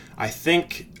more. I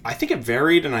think it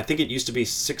varied, and I think it used to be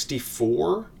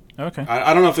 64. Okay.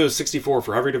 I don't know if it was 64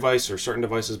 for every device or certain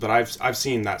devices, but I've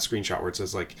seen that screenshot where it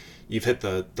says like you've hit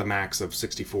the max of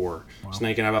 64. Wow. So now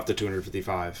you can have up to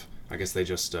 255. I guess they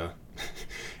just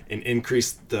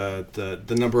increased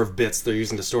the number of bits they're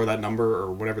using to store that number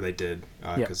or whatever they did,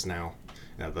 because now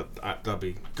that'll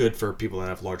be good for people that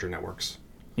have larger networks.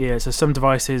 Yeah, so some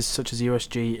devices such as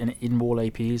USG and in-wall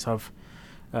APs have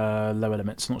lower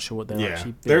limits. Not sure what they're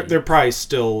actually. They're probably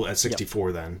still at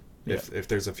 64 then. If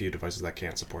there's a few devices that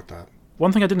can't support that.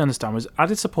 One thing I didn't understand was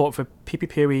added support for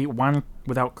PPPoE WAN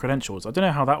without credentials. I don't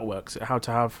know how that works. How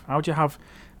do you have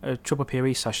a triple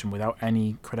PoE session without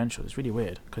any credentials? It's really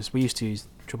weird because we used to use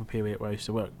triple PoE where I used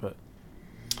to work, but.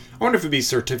 I wonder if it'd be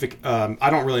certificate. I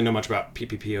don't really know much about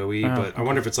PPPoE, but I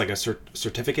wonder if it's like a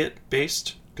certificate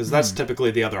based. Because that's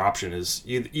typically the other option is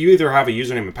you either have a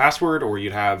username and password or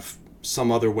you'd have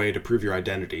some other way to prove your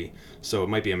identity. So it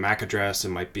might be a MAC address.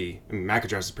 MAC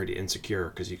address is pretty insecure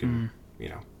because you can,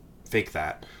 fake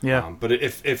that. Yeah. But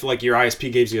if like your ISP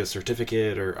gives you a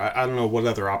certificate or I don't know what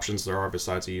other options there are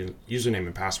besides a username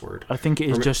and password. I think it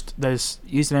is just there's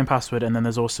username and password and then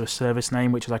there's also a service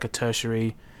name, which is like a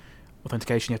tertiary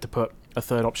authentication. You have to put a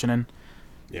third option in.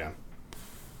 Yeah.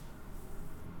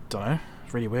 Don't know.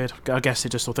 Really weird. I guess it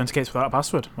just authenticates without a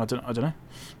password. I don't know.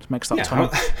 Just makes that tunnel.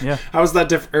 How is that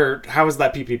how is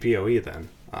that PPPoE then?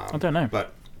 I don't know.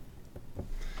 But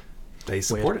they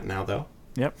support it now, though.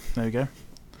 Yep. There we go.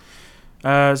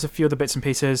 There's a few other bits and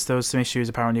pieces. There was some issues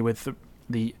apparently with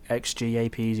the XG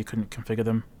APs. You couldn't configure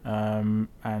them,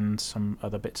 and some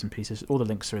other bits and pieces. All the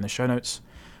links are in the show notes.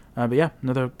 But yeah,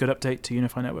 another good update to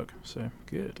Unify Network. So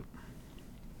good.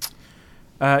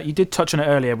 You did touch on it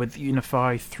earlier with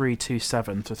Unify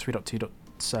 3.2.7 to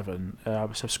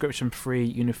 3.2.7, subscription-free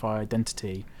Unify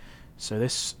Identity. So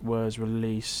this was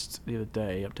released the other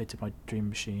day, updated my Dream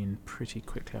Machine pretty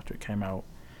quickly after it came out.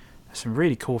 There's some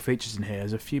really cool features in here.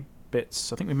 There's a few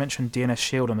bits. I think we mentioned DNS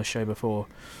Shield on the show before,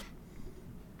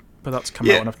 but that's come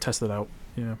out and I've tested it out.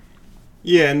 Yeah.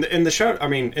 Yeah, and in the show,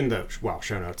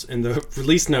 show notes, in the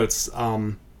release notes,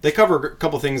 they cover a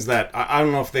couple things that I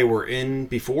don't know if they were in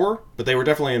before, but they were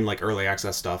definitely in like early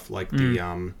access stuff, like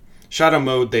the shadow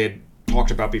mode they had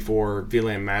talked about before,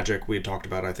 VLAN Magic we had talked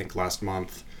about I think last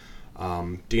month,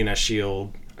 DNS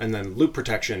Shield, and then loop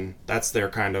protection. That's their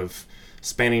kind of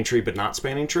spanning tree but not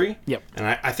spanning tree. Yep. And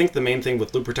I think the main thing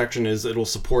with loop protection is it'll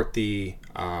support the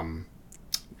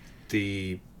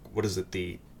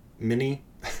Mini.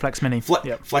 Flex Mini.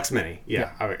 Flex Mini.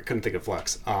 Yeah, I couldn't think of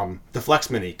Flex. The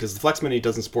Flex Mini, because the Flex Mini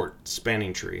doesn't support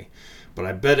spanning tree, but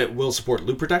I bet it will support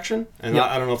loop protection. And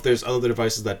I don't know if there's other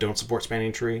devices that don't support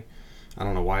spanning tree. I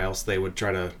don't know why else they would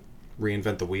try to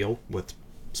reinvent the wheel with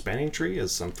spanning tree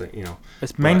as something,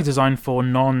 It's mainly designed for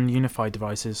non-unified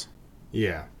devices.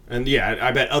 Yeah. And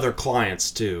I bet other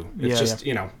clients too. It's just,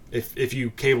 if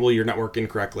you cable your network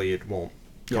incorrectly, it won't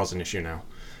cause an issue now.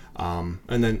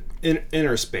 And then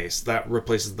inner space, that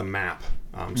replaces the map.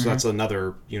 So that's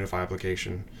another Unify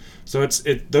application. So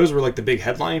those were like the big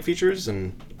headlining features,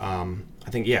 and I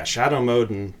think shadow mode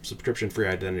and subscription free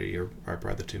identity are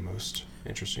probably the two most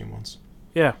interesting ones.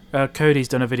 Yeah, Cody's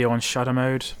done a video on shadow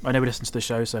mode. I know he listens to the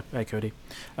show, so hey Cody.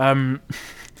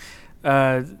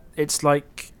 It's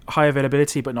like high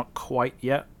availability, but not quite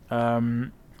yet.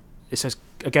 It says,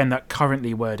 again, that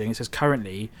currently wording, it says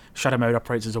currently shadow mode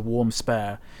operates as a warm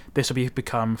spare. This will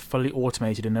become fully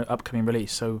automated in an upcoming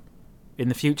release. So in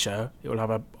the future, it will have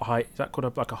a high, is that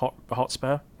called a hot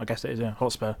spare? I guess it is, yeah,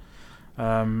 hot spare.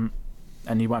 And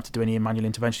you won't have to do any manual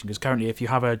intervention, because currently if you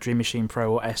have a Dream Machine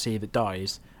Pro or SE that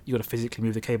dies, you've got to physically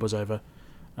move the cables over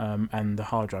and the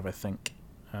hard drive, I think.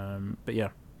 But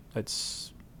yeah,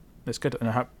 it's good, and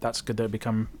I hope that's good that it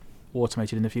become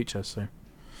automated in the future. So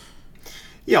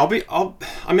yeah,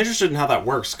 I'm interested in how that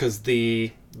works, because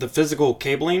the physical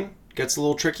cabling gets a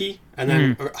little tricky, and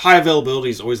then high availability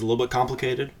is always a little bit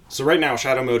complicated. So right now,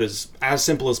 shadow mode is as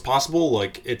simple as possible.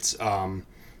 Like it's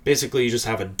basically you just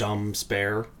have a dumb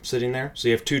spare sitting there. So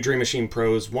you have two Dream Machine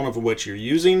Pros, one of which you're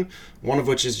using, one of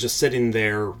which is just sitting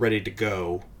there ready to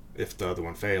go if the other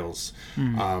one fails.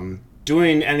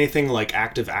 Doing anything like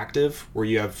active, where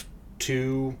you have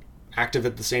two active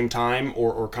at the same time,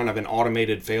 or kind of an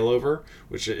automated failover,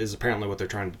 which is apparently what they're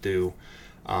trying to do.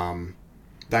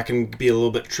 That can be a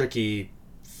little bit tricky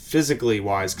physically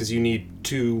wise, because you need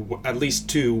at least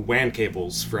two WAN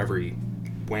cables for every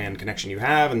WAN connection you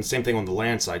have, and the same thing on the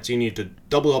LAN side. So you need to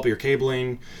double up your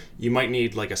cabling. You might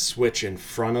need like a switch in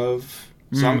front of.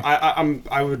 So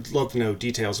I would love to know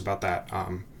details about that.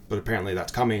 But apparently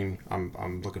that's coming.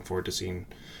 I'm looking forward to seeing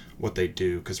what they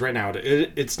do, because right now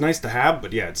it's nice to have,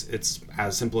 but yeah, it's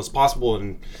as simple as possible,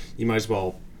 and you might as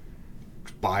well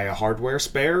buy a hardware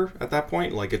spare at that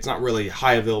point. Like, it's not really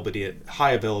high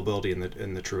availability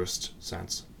in the truest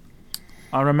sense.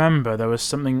 I remember there was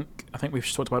something, I think we've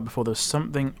talked about it before, there was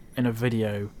something in a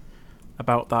video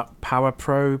about that Power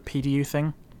Pro PDU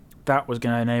thing that was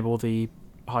going to enable the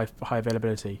high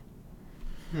availability.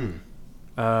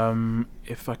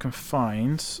 If I can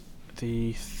find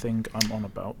the thing I'm on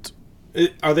about.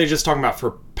 Are they just talking about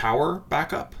for power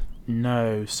backup?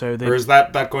 No, so or is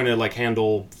that going to like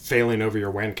handle failing over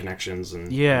your WAN connections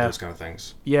and those kind of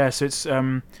things? Yeah, so it's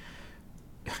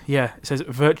it says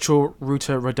virtual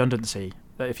router redundancy.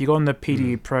 If you go on the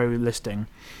PDU Pro listing,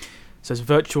 it says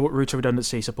virtual router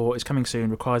redundancy support is coming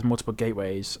soon, requires multiple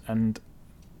gateways, and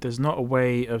there's not a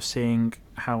way of seeing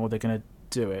how they're going to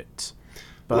do it.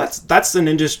 But well, that's an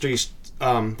industry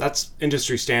that's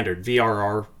industry standard.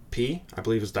 VRRP, I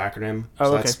believe, is the acronym.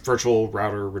 So that's Virtual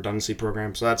Router Redundancy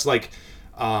Program. So that's like,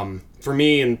 for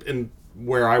me and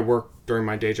where I work during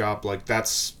my day job, like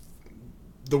that's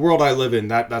the world I live in.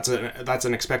 That's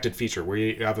an expected feature where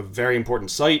you have a very important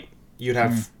site. You'd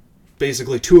have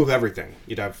basically two of everything.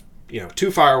 You'd have two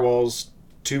firewalls,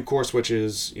 two core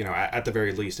switches, at the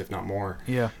very least, if not more.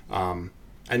 Yeah.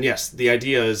 And yes, the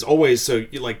idea is always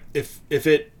if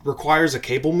it requires a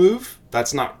cable move,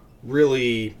 that's not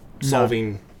really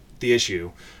solving the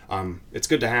issue. It's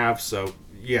good to have. So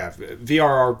yeah,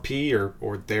 VRRP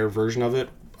or their version of it,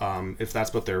 if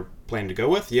that's what they're planning to go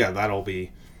with, yeah, that'll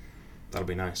be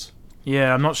nice.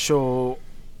 Yeah, I'm not sure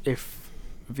if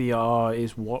VR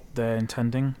is what they're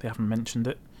intending. They haven't mentioned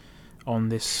it on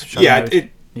this show.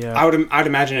 I'd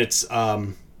imagine it's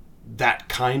that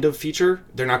kind of feature.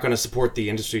 They're not going to support the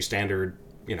industry standard.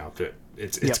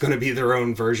 It's going to be their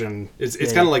own version. It's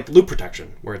kind of like loop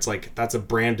protection, where it's like that's a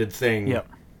branded thing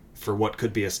for what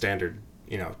could be a standard.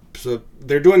 So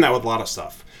they're doing that with a lot of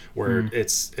stuff, where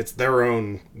it's their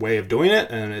own way of doing it,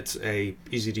 and it's a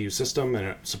easy to use system, and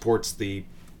it supports the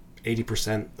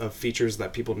 80% of features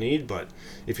that people need. But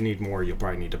if you need more, you'll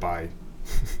probably need to buy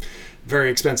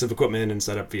very expensive equipment and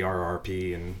set up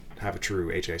VRRP and have a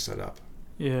true HA setup.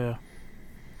 Yeah.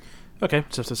 Okay,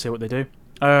 just to see what they do.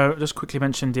 Just quickly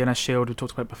mention DNS Shield. We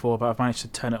talked about it before, but I've managed to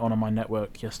turn it on my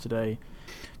network yesterday.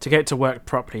 To get it to work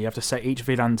properly, you have to set each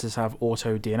VLAN to have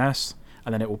auto DNS,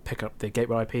 and then it will pick up the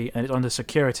gateway IP, and it's under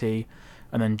security,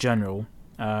 and then general,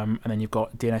 and then you've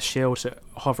got DNS Shield. So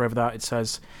hover over that. It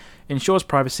says ensures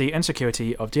privacy and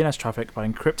security of DNS traffic by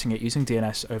encrypting it using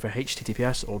DNS over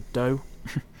HTTPS or DOE.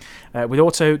 With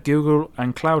Auto, Google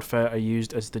and Cloudflare are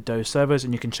used as the DOE servers,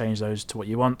 and you can change those to what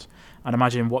you want. And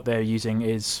imagine what they're using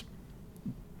is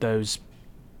those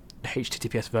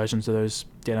HTTPS versions of those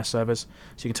DNS servers,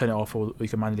 so you can turn it off or you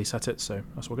can manually set it. So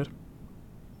that's all good.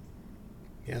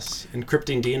 Yes,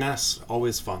 encrypting DNS,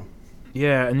 always fun.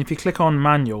 Yeah, and if you click on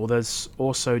manual, there's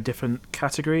also different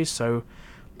categories. So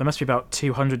there must be about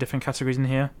 200 different categories in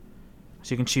here.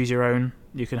 So you can choose your own.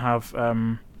 You can have,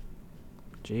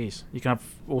 you can have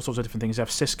all sorts of different things. You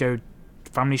have Cisco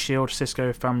Family Shield,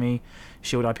 Cisco Family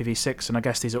Shield IPv6, and I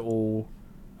guess these are all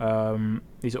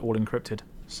encrypted.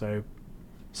 So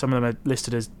some of them are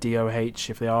listed as DOH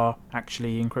if they are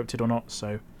actually encrypted or not. So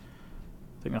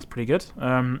I think that's pretty good.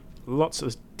 Lots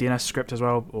of DNS script as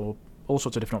well, or all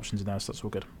sorts of different options in there. So that's all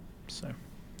good. So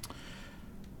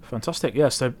fantastic. Yeah.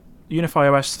 So Unify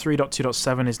OS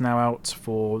 3.2.7 is now out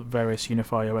for various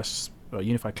Unify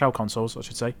Cloud consoles, I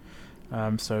should say.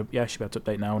 So yeah, I should be able to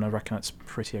update now, and I reckon that's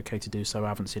pretty okay to do so. I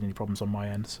haven't seen any problems on my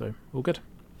end, so all good.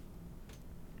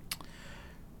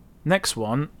 Next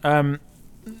one.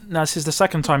 Now this is the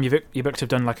second time Ubiquiti have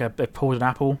done they've pulled an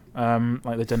Apple,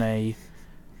 like they've done a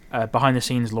behind the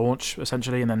scenes launch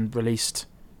essentially, and then released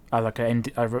I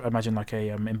imagine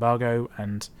embargo,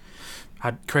 and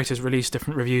had creators release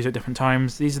different reviews at different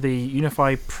times. These are the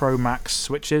Unify Pro Max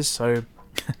switches, so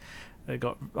they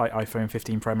got like iPhone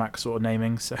 15 Pro Max sort of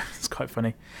naming, so it's quite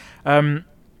funny.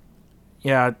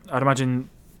 Yeah, I'd imagine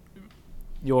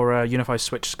your Unify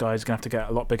switch guy is gonna have to get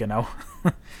a lot bigger now.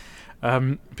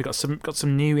 We got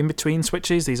some new in between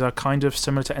switches. These are kind of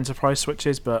similar to enterprise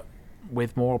switches, but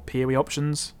with more PoE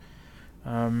options.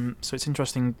 So it's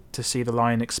interesting to see the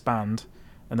line expand.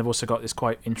 And they've also got this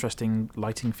quite interesting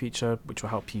lighting feature, which will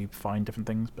help you find different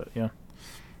things. But yeah.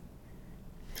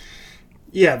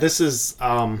 Yeah, this is,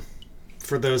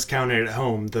 for those counting at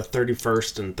home, the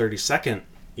 31st and 32nd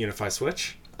UniFi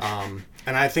switch. And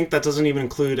I think that doesn't even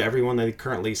include everyone they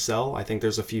currently sell. I think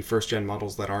there's a few first-gen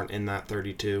models that aren't in that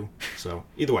 32. So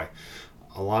either way,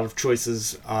 a lot of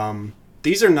choices.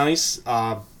 These are nice,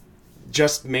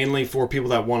 just mainly for people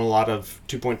that want a lot of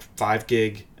 2.5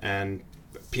 gig and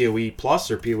PoE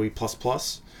Plus or PoE Plus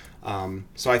Plus.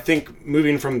 So I think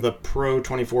moving from the Pro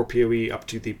 24 PoE up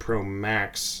to the Pro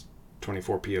Max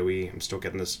 24 PoE, I'm still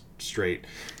getting this straight.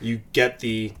 You get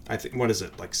the, I think, what is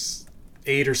it, like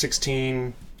 8 or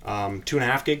 16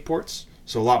 2.5 gig ports,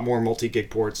 so a lot more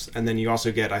multi-gig ports, and then you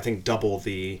also get, I think, double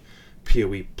the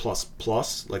PoE Plus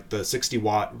Plus, like the 60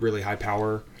 watt really high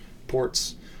power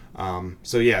ports.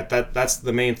 So yeah, that's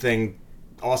the main thing.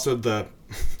 Also the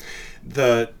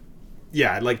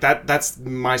yeah, like that's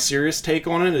my serious take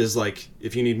on it, is like,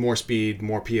 if you need more speed,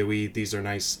 more PoE, these are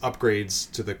nice upgrades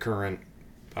to the current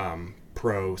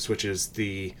Pro switches.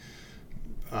 The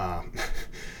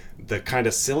the kind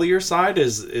of sillier side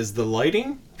is the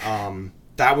lighting.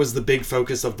 That was the big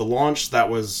focus of the launch. That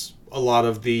was a lot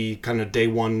of the kind of day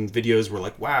one videos were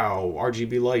like, wow,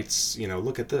 RGB lights,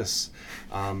 look at this.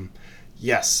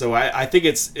 Yes, so I think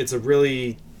it's a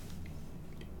really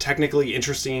technically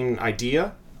interesting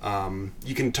idea.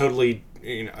 You can totally,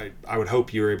 I would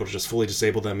hope you're able to just fully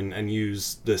disable them and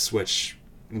use the switch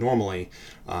normally.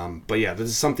 But yeah, this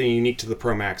is something unique to the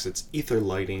Pro Max. It's ether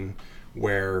lighting,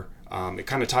 where it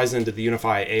kind of ties into the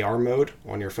UniFi AR mode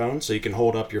on your phone. So you can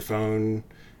hold up your phone.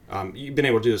 You've been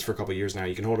able to do this for a couple of years now.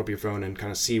 You can hold up your phone and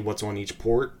kind of see what's on each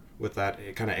port with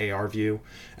that kind of AR view.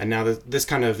 And now this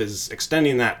kind of is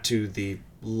extending that to the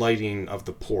lighting of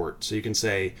the port. So you can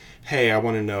say, hey, I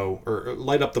want to know, or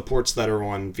light up the ports that are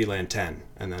on VLAN 10,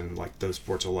 and then like those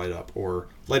ports will light up, or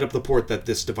light up the port that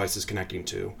this device is connecting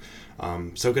to.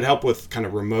 So it could help with kind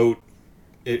of remote,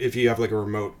 if you have like a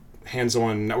remote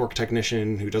hands-on network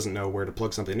technician who doesn't know where to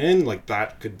plug something in, like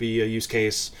that could be a use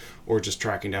case, or just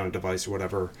tracking down a device or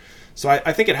whatever. So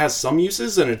I think it has some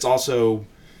uses, and it's also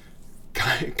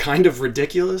kind of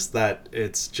ridiculous that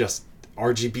it's just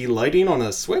RGB lighting on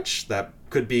a switch that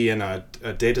could be in a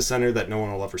data center that no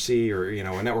one will ever see, or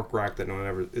a network rack that no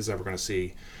one is ever going to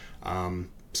see.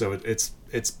 So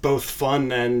it's both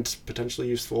fun and potentially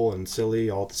useful and silly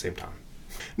all at the same time.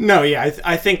 No, yeah,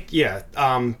 I think, yeah.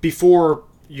 Before,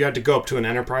 you had to go up to an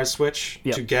enterprise switch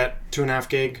to get 2.5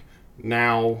 gig.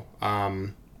 Now,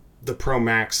 the Pro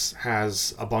Max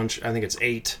has a bunch. I think it's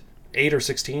 8 or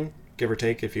 16, give or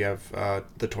take, if you have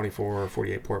the 24 or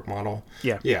 48 port model.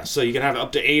 Yeah. So you can have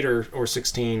up to 8 or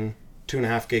 16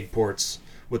 2.5 gig ports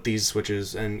with these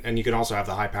switches, and you can also have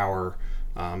the high power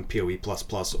PoE Plus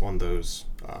Plus on those.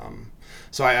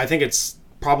 So I think it's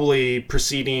probably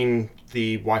preceding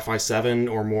the Wi-Fi 7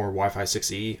 or more Wi-Fi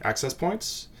 6E access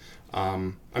points.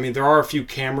 I mean, there are a few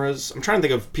cameras. I'm trying to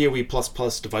think of PoE Plus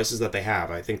Plus devices that they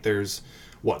have. I think there's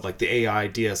like the AI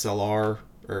DSLR,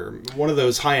 or one of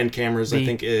those high-end cameras. I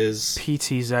think is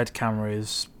PTZ camera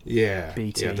is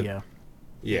BT.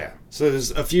 Yeah. So there's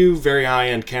a few very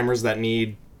high-end cameras that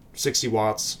need 60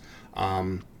 watts.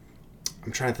 I'm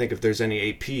trying to think if there's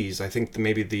any APs. I think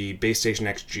maybe the Base Station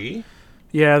XG.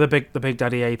 Yeah, the big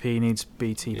daddy AP needs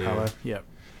BT power. Yeah.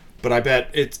 But I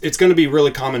bet it's going to be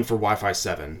really common for Wi-Fi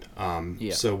 7.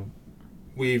 So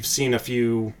we've seen a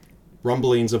few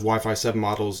rumblings of Wi-Fi 7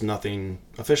 models, nothing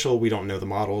official. We don't know the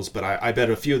models, but I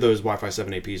bet a few of those Wi-Fi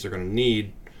 7 APs are going to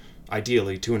need,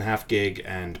 ideally, 2.5 gig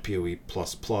and PoE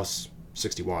Plus Plus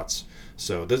 60 watts.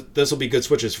 So this will be good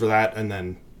switches for that, and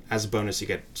then as a bonus, you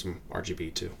get some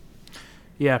RGB too.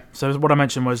 Yeah, so what I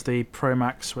mentioned was the Pro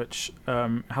Max switch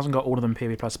hasn't got all of them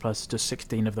PoE++, just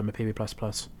 16 of them are PoE++,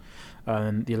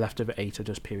 and the left of 8 are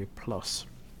just PoE+.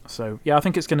 So yeah, I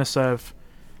think it's going to serve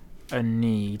a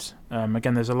need.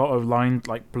 Again, there's a lot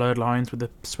of blurred lines with the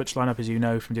switch lineup, as you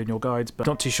know from doing your guides, but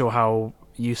not too sure how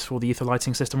useful the ether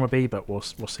lighting system will be, but we'll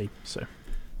see. So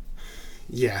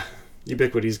yeah,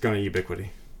 ubiquity's going to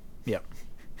ubiquity. Yep.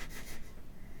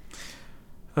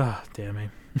 Oh, dear me.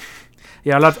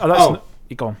 Yeah, I love.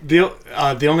 Go on. The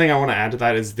only thing I want to add to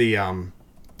that is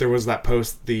there was that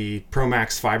post, the Pro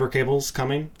Max fiber cables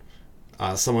coming.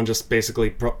 Someone just basically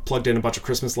plugged in a bunch of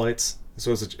Christmas lights.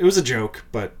 So it was a joke,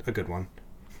 but a good one.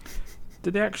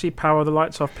 Did they actually power the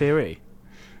lights off PoE?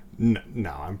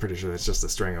 No, I'm pretty sure it's just a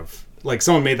string of, like,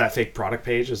 someone made that fake product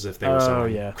page as if they were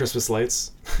selling Christmas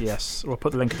lights. Yes, we'll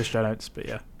put the link in the show notes, but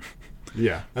yeah.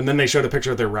 Yeah, and then they showed a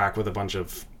picture of their rack with a bunch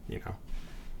of,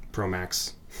 Pro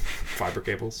Max fiber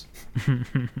cables.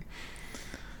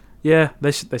 Yeah,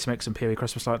 they should make some PoE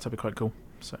Christmas lights. That'd be quite cool.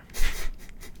 So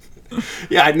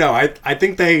Yeah, I know. I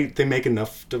think they make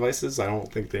enough devices. I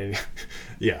don't think they.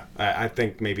 Yeah, I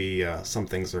think maybe some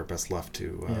things are best left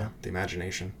to the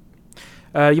imagination.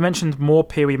 you mentioned more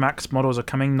Peewee Max models are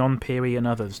coming, non-Peewee and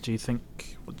others. Do you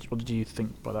think? What did you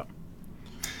think by that?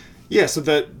 Yeah, so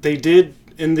that they did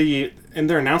in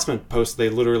their announcement post, they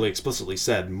literally explicitly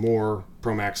said more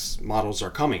Pro Max models are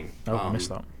coming. Oh, I missed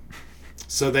that.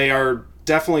 So they are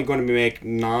definitely going to make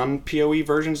non-PoE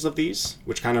versions of these,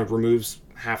 which kind of removes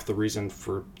half the reason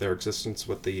for their existence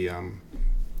with the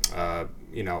a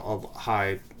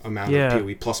high amount of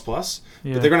PoE plus.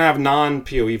 Yeah. But they're going to have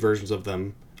non-PoE versions of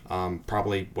them.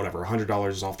 Probably whatever, $100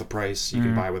 is off the price. You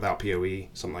can buy without PoE,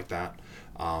 something like that.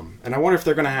 And I wonder if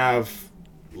they're going to have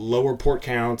lower port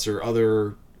counts or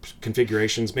other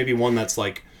configurations. Maybe one that's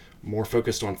like more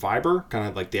focused on fiber, kind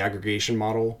of like the aggregation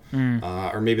model,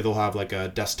 or maybe they'll have like a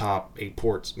desktop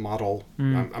 8-port model.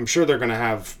 I'm sure they're going to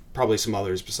have probably some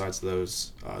others besides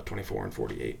those 24 and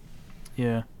 48.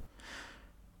 Yeah,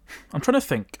 I'm trying to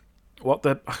think what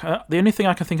the only thing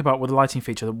I can think about with the lighting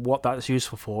feature, what that's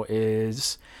useful for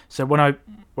is, so where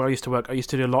I used to work, I used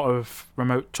to do a lot of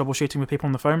remote troubleshooting with people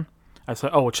on the phone. I'd say,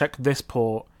 oh, check this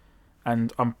port,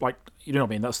 and I'm like, you know what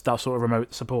I mean, that's sort of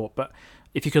remote support. But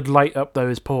if you could light up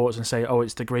those ports and say, oh,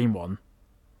 it's the green one,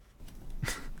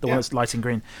 one that's lighting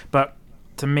green. But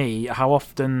to me, how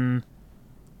often,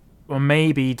 or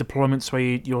maybe deployments where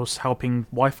you're helping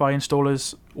Wi-Fi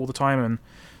installers all the time, and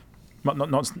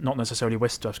not necessarily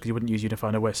Wisp stuff, because you wouldn't use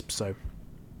Unify or Wisp. So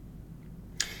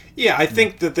yeah, I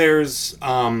think that there's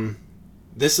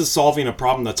this is solving a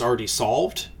problem that's already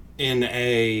solved in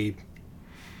a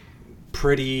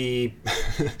pretty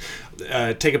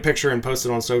take a picture and post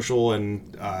it on social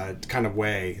and kind of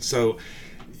way. So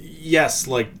yes,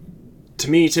 like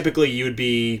to me, typically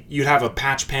you'd have a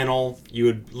patch panel, you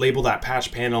would label that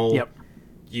patch panel. Yep.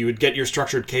 You would get your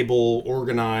structured cable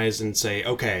organized and say,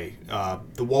 okay,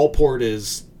 the wall port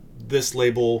is this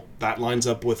label that lines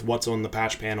up with what's on the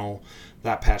patch panel.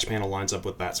 That patch panel lines up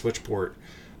with that switch port.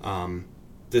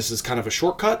 This is kind of a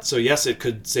shortcut. So yes, it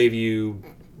could save you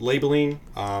labeling.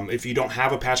 If you don't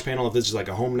have a patch panel, if this is like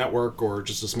a home network or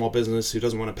just a small business who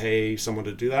doesn't want to pay someone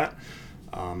to do that,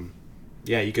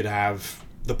 you could have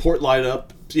the port light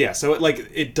up. Yeah, so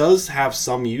it does have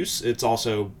some use. It's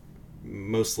also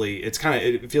mostly, it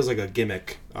feels like a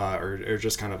gimmick or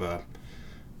just kind of a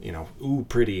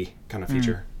pretty kind of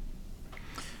feature.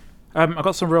 I've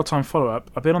got some real-time follow-up.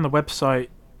 I've been on the website,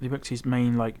 the Wixi's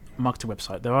main marketing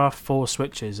website. There are 4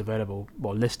 switches available,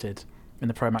 listed in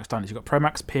the Pro Max standards. You've got Pro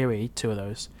Max Peewee, 2 of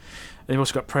those. And you've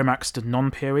also got Pro Max to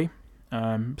non-Peewee.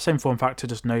 Same form factor,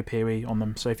 just no Peewee on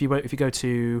them. So if you go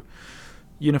to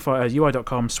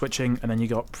UI.com, switching, and then you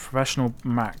got Professional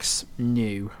Max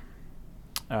New,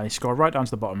 you scroll right down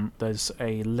to the bottom, there's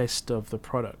a list of the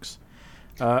products.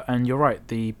 And you're right,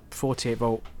 the 48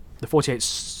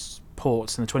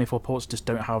 ports and the 24 ports just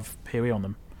don't have Peewee on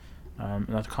them.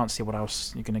 And I can't see what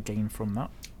else you're going to gain from that.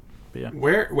 But yeah.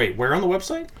 Where on the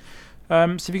website?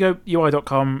 So if you go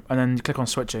UI.com and then you click on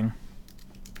switching.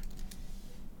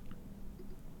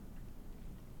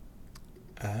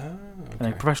 And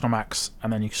then Professional Max,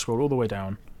 and then you scroll all the way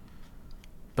down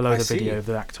below the video of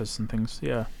the actors and things.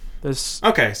 Yeah.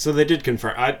 Okay, so they did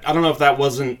confirm. I don't know if that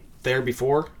wasn't there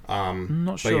before.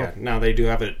 Not sure. But yeah, now they do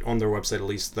have it on their website, at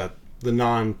least, that the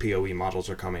non-PoE models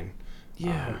are coming.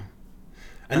 Yeah.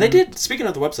 And they did, speaking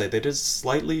of the website, they did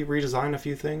slightly redesign a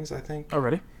few things, I think. Oh,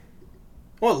 really?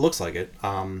 Well, it looks like it.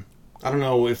 I don't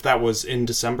know if that was in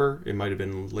December. It might have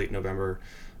been late November.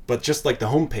 But just like the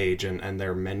homepage and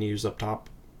their menus up top.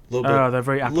 A little bit. Oh, they're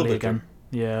very Apple-y again.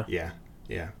 Yeah. Yeah.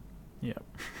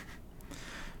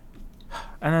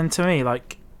 And then to me,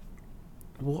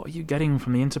 what are you getting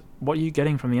from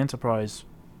the enterprise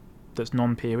that's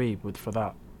non-PoE for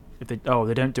that? If they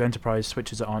don't do enterprise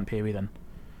switches that aren't PoE, then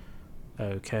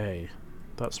okay,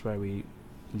 that's where we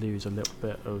lose a little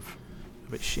bit of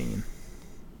its sheen.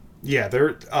 Yeah,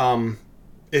 there's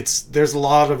a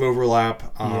lot of overlap.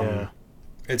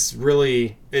 It's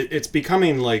really it's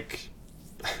becoming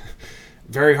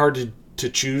very hard to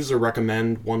choose or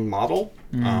recommend one model.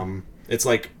 It's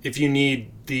like if you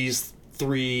need these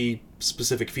 3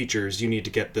 specific features, you need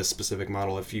to get this specific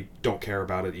model. If you don't care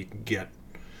about it, you can get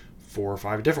 4 or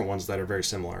 5 different ones that are very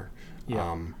similar.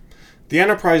 Yeah. The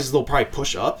enterprises, they'll probably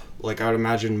push up. I would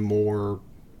imagine more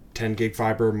 10 gig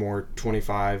fiber, more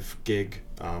 25 gig,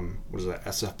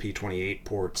 SFP 28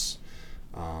 ports,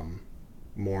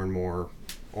 more and more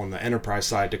on the enterprise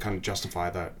side to kind of justify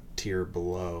that tier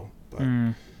below. But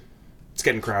it's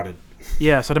getting crowded.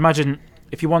 Yeah, so I'd imagine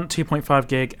if you want 2.5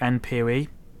 gig and PoE,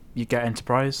 you get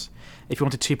Enterprise. If you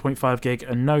wanted 2.5 gig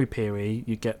and no PoE,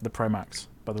 you get the Pro Max.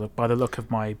 By the look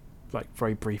of my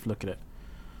very brief look at it,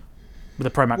 with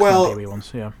the Pro Max and PoE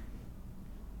ones, yeah.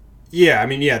 Yeah, I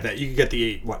mean, that you can get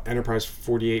the Enterprise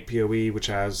 48 PoE, which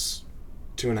has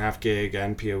 2.5 gig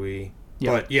and PoE.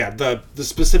 Yeah. But yeah, the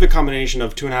specific combination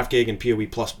of 2.5 gig and PoE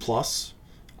plus,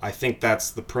 I think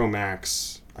that's the Pro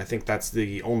Max. I think that's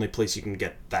the only place you can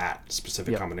get that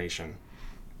specific combination.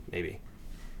 Maybe.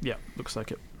 Yeah, looks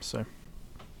like it. So,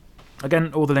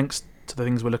 again, all the links to the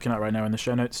things we're looking at right now in the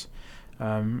show notes.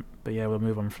 But yeah, we'll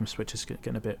move on from Switch. It's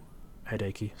getting a bit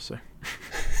headachy. So.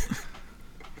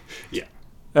 Yeah.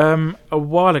 A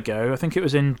while ago, I think it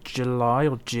was in July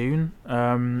or June,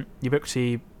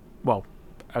 Ubiquiti. Well,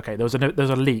 okay, there was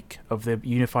a leak of the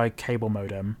unified cable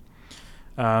modem.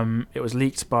 It was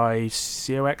leaked by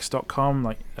cox.com,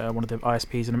 one of the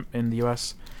ISPs in the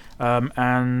US.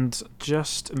 And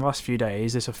just in the last few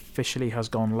days, this officially has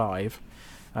gone live.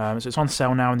 So it's on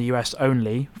sale now in the US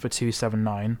only for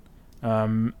 $279.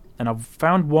 And I've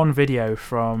found one video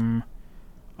from.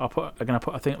 I'll put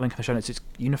a link in the show notes. It's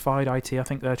Unified IT, I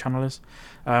think their channel is.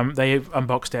 They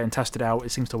unboxed it and tested it out. It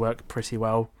seems to work pretty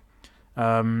well.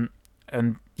 And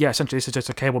yeah, essentially this is just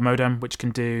a cable modem which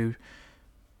can do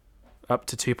up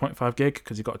to 2.5 gig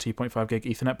because you've got a 2.5 gig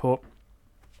Ethernet port.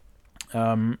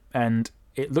 And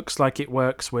it looks like it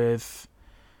works with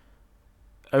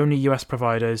only US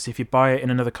providers. If you buy it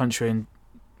in another country and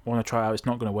want to try it out, it's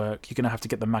not going to work. You're going to have to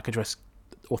get the MAC address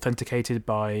authenticated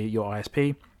by your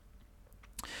ISP.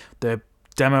 The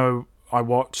demo I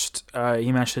watched,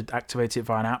 he managed to activate it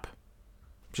via an app,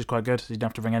 which is quite good. So you don't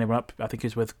have to ring anyone up. I think it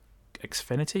was with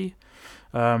Xfinity.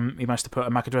 He managed to put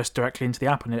a MAC address directly into the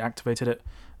app and it activated it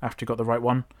after he got the right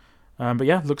one. But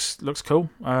yeah, looks cool.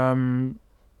 I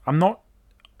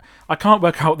can't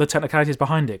work out the technicalities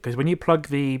behind it because when you plug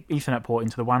the Ethernet port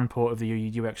into the WAN port of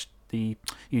the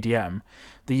UDM,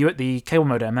 the cable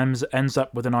modem ends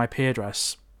up with an IP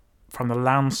address from the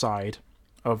LAN side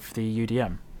of the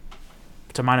UDM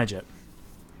to manage it.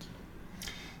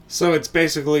 So it's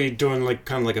basically doing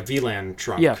kind of like a VLAN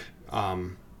trunk. Yeah.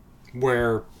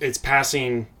 Where it's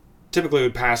typically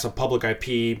would pass a public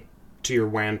IP to your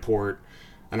WAN port,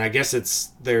 and I guess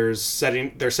they're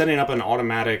setting up an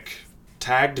automatic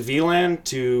tagged VLAN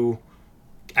to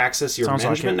access your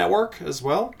management network as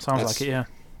well. Sounds like it, yeah.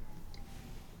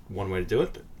 One way to do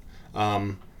it.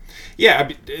 Yeah,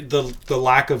 the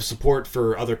lack of support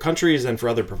for other countries and for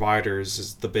other providers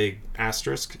is the big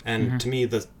asterisk. And to me,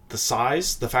 the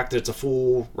size, the fact that it's a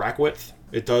full rack width,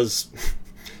 it does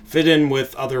fit in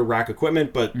with other rack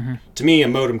equipment. But to me, a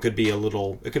modem could be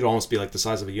it could almost be like the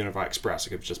size of a UniFi Express.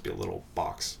 It could just be a little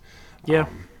box. Yeah.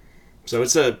 So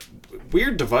it's a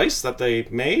weird device that they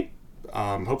made.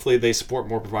 Hopefully they support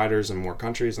more providers and more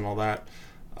countries and all that.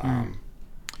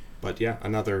 But yeah,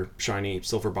 another shiny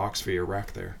silver box for your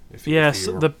rack there.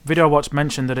 The video I watched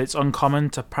mentioned that it's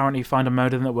uncommon to apparently find a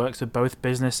modem that works with both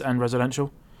business and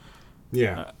residential.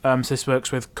 Yeah. So this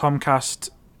works with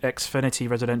Comcast Xfinity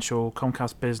Residential,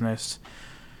 Comcast Business,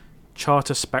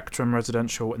 Charter Spectrum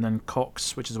Residential, and then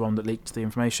Cox, which is the one that leaked the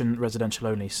information, residential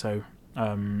only. So,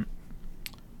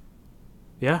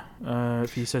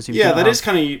 if he says that is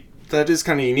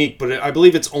kind of unique, but I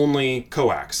believe it's only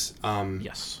coax.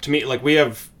 Yes. To me, we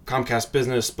have Comcast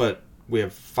Business, but we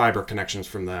have fiber connections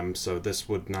from them, so this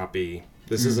would not be.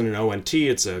 This isn't an ONT;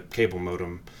 it's a cable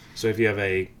modem. So if you have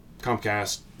a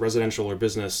Comcast residential or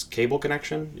business cable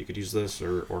connection, you could use this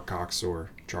or Cox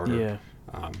or Charter.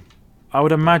 Yeah. I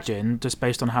would imagine, just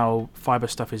based on how fiber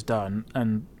stuff is done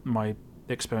and my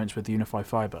experience with Unify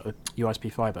Fiber, USB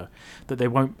Fiber, that they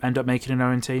won't end up making an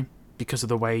ONT because of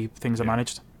the way things are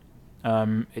managed.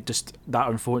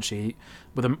 Unfortunately,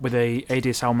 with a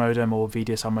ADSL modem or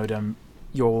VDSL modem,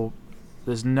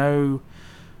 there's no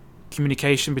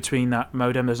communication between that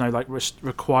modem. There's no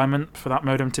requirement for that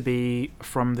modem to be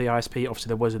from the ISP. Obviously,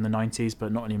 there was in the 90s,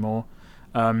 but not anymore.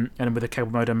 And with a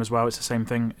cable modem as well, it's the same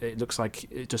thing. It looks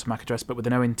like it's just a MAC address, but with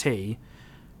an ONT,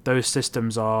 those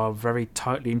systems are very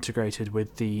tightly integrated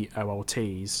with the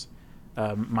OLTs.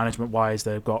 Management-wise,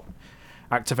 they've got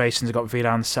activations, they've got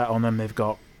VLAN set on them, they've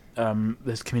got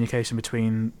there's communication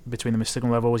between them at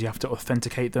signal levels. You have to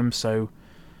authenticate them. So,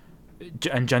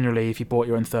 and generally, if you bought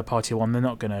your own third-party one, they're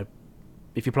not gonna.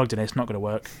 If you plugged in, it's not going to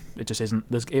work. It just isn't.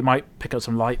 It might pick up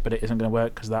some light, but it isn't going to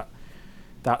work because that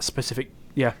specific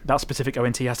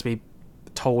ONT has to be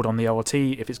told on the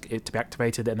OLT if it's to be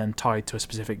activated and then tied to a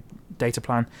specific data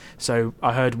plan. So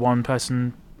I heard one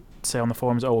person say on the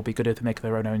forums, "Oh, it'd be good if they make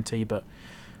their own ONT," but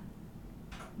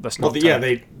that's not.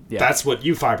 That's what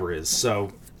UFiber is.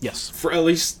 So Yes. For at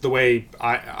least the way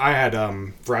I had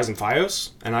Verizon FiOS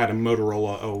and I had a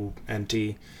Motorola ONT.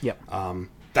 Yep.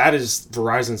 That is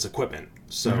Verizon's equipment.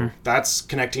 So that's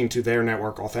connecting to their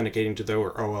network, authenticating to their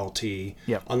OLT.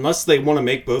 Yep. Unless they want to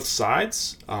make both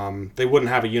sides, they wouldn't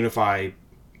have a Unify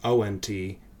ONT,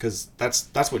 because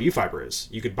that's what UFiber is.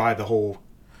 You could buy the whole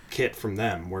kit from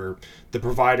them, where the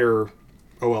provider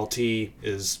OLT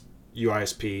is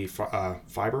UISP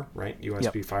fiber, right?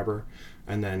 UISP fiber,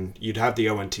 and then you'd have the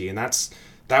ONT, and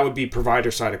that would be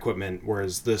provider side equipment,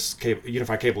 whereas this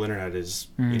Unify Cable Internet is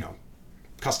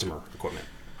customer equipment.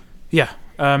 Yeah,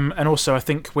 and also I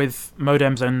think with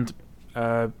modems and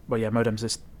modems,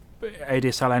 this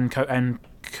ADSL and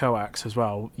coax as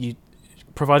well. You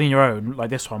providing your own like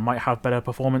this one might have better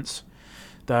performance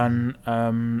than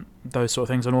those sort of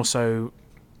things, and also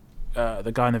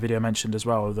the guy in the video mentioned as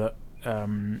well that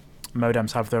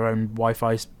modems have their own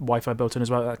Wi-Fi built in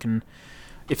as well. That can,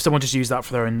 if someone just used that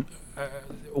for their own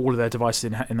all of their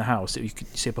devices in the house, you could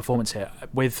see a performance hit.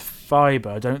 With fiber,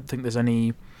 I don't think there's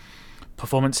any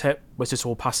performance hit. It's just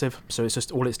all passive, so it's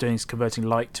just all it's doing is converting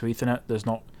light to Ethernet. There's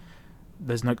not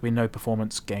going to be no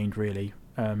performance gained really.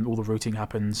 All the routing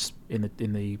happens in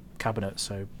the cabinet,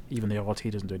 so even the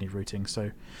RT doesn't do any routing. So,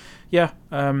 yeah,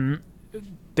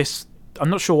 this I'm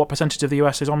not sure what percentage of the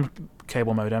US is on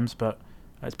cable modems, but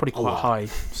it's probably quite high.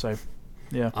 So,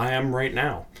 yeah, I am right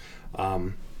now.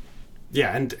 And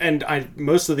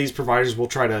most of these providers will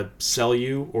try to sell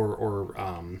you or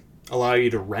allow you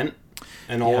to rent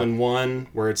an all-in-one,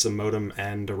 where it's a modem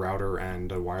and a router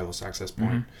and a wireless access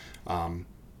point.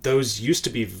 Those used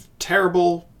to be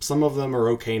terrible. Some of them are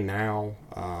okay now.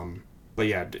 But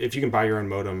yeah, if you can buy your own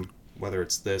modem, whether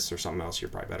it's this or something else, you're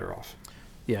probably better off.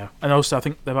 Yeah, and also I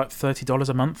think they're about $30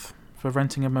 a month for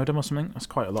renting a modem or something. That's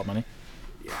quite a lot of money.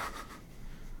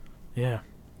 Yeah.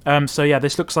 So yeah,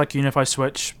 this looks like Unify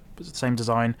Switch. It's the same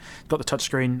design. Got the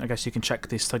touchscreen. I guess you can check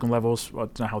the signal levels. I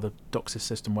don't know how the DOCSIS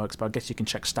system works, but I guess you can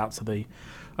check stats of the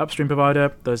upstream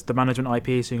provider. There's the management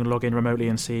IP, so you can log in remotely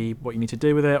and see what you need to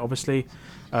do with it, obviously.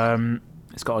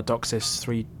 It's got a DOCSIS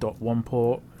 3.1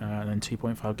 port and then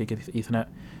 2.5 gig Ethernet.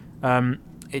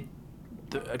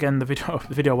 Again, the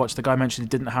video I watched, the guy mentioned it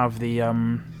didn't have the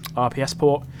RPS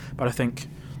port, but I think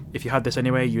if you had this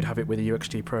anyway, you'd have it with a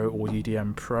UXG Pro or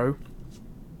UDM Pro.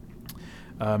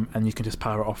 And you can just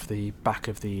power it off the back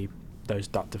of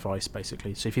that device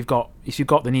basically. So if you've got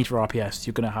the need for RPS,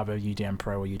 you're going to have a UDM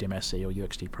Pro or UDM SE or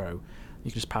UXD Pro.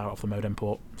 You can just power it off the modem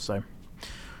port. So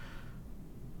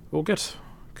all good,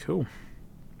 cool.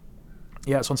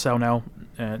 Yeah, it's on sale now.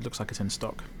 It looks like it's in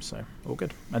stock, so all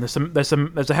good. And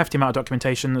there's a hefty amount of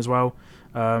documentation as well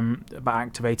about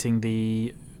activating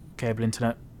the cable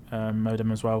internet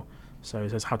modem as well. So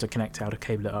it says how to connect, how to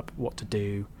cable it up, what to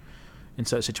do in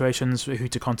certain situations, who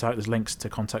to contact. There's links to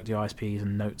contact the ISPs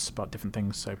and notes about different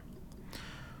things. So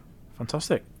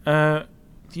fantastic.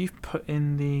 You've put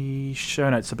in the show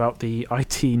notes about the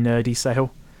IT nerdy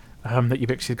sale that you've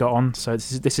actually got on. So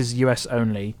this is US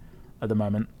only at the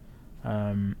moment,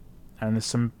 and there's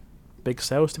some big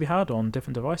sales to be had on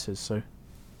different devices. So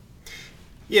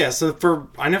yeah, so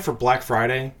I know for Black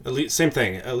Friday, at least same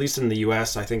thing. At least in the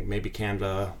US, I think maybe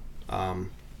Canada.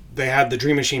 They had the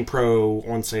Dream Machine Pro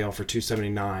on sale for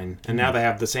 $279, and now they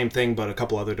have the same thing, but a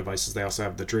couple other devices. They also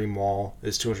have the Dream Wall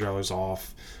is $200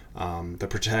 off. The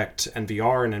Protect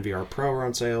NVR and NVR Pro are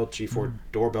on sale. G4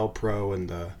 Doorbell Pro and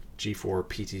the G4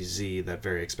 PTZ, that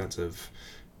very expensive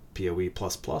PoE++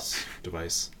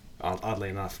 device. Oddly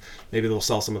enough, maybe they'll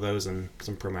sell some of those and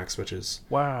some Pro Max switches.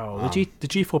 Wow, the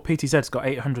G4 PTZ's got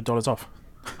 $800 off.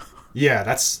 Yeah,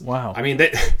 that's wow. I mean,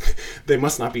 they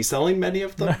must not be selling many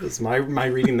of them. Is my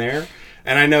reading there.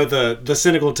 And I know the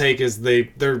cynical take is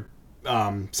they're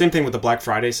same thing with the Black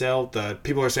Friday sale. The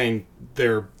people are saying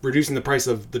they're reducing the price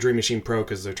of the Dream Machine Pro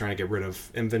because they're trying to get rid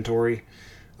of inventory.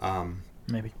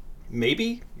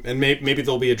 Maybe, and maybe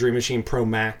there'll be a Dream Machine Pro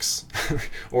Max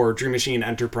or Dream Machine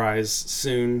Enterprise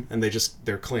soon, and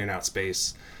they're clearing out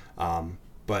space.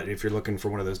 But if you're looking for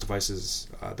one of those devices,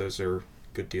 those are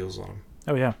good deals on them.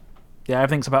 Oh yeah. Yeah,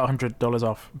 everything's about $100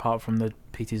 off, apart from the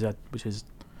PTZ, which is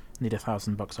need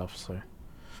 $1,000 off. So,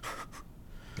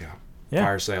 yeah.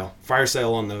 Fire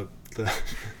sale on the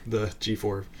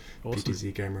G4 awesome.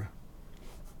 PTZ camera.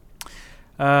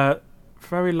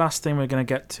 Very last thing we're going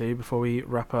to get to before we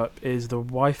wrap up is the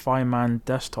Wi-Fi Man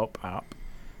desktop app.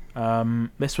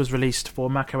 This was released for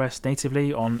macOS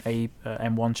natively on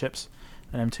M1 chips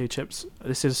and M2 chips.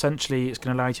 This is essentially, it's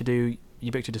going to allow you to do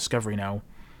Ubiquiti Discovery now.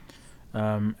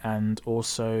 And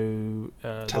also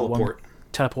Teleport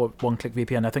one-click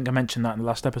VPN. I think I mentioned that in the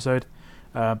last episode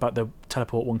about the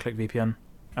Teleport one-click VPN,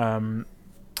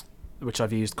 which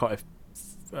I've used quite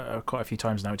quite a few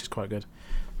times now, which is quite good.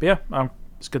 But yeah,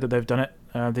 it's good that they've done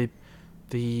it.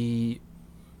 The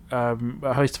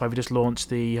Hostify, we just launched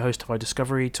the Hostify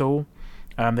Discovery tool.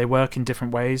 They work in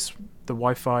different ways. The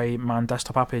Wi-Fi Man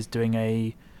desktop app is doing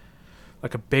a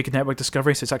big network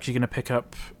discovery, so it's actually going to pick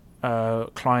up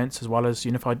clients as well as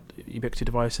unified Ubiquiti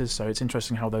devices. So it's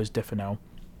interesting how those differ now.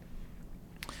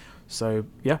 So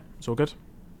yeah, it's all good.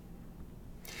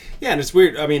 Yeah, and it's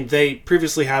weird. I mean, they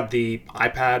previously had the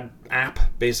iPad app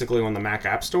basically on the Mac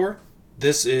App Store.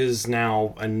 This is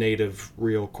now a native,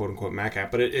 real quote-unquote Mac app,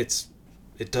 but it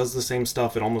does the same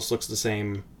stuff. It almost looks the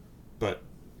same, but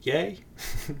yay,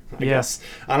 I guess.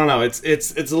 I don't know. It's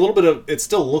a little bit of. It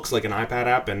still looks like an iPad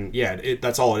app, and yeah,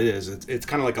 that's all it is. It's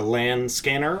kind of like a LAN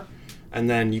scanner, and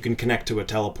then you can connect to a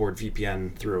Teleport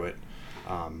VPN through it.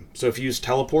 So if you use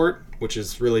Teleport, which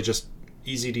is really just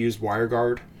easy to use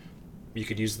WireGuard, you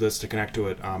could use this to connect to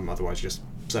it. Otherwise, just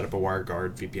set up a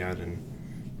WireGuard VPN and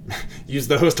use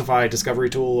the Hostify Discovery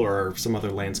tool or some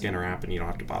other LAN scanner app, and you don't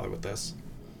have to bother with this.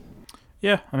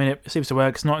 Yeah, I mean, it seems to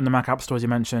work. It's not in the Mac App Store, as you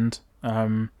mentioned,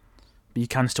 but you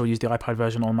can still use the iPad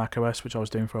version on Mac OS, which I was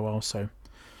doing for a while, so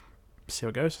see how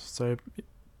it goes. So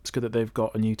it's good that they've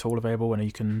got a new tool available,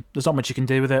 and there's not much you can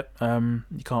do with it.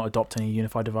 You can't adopt any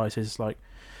unified devices like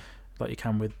you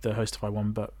can with the Hostify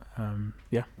one, but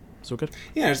yeah, it's all good.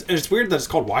 Yeah, it's weird that it's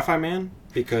called Wi-Fi Man,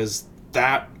 because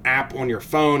that app on your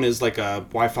phone is like a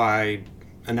Wi-Fi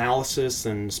analysis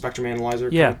and spectrum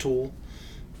analyzer kind of tool.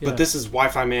 But this is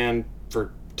Wi-Fi Man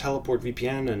for Teleport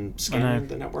VPN and scanning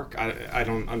the network. I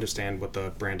don't understand what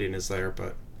the branding is there,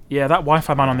 but yeah, that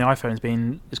Wi-Fi Man on the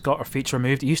iPhone it's got a feature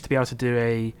removed. It used to be able to do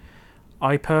a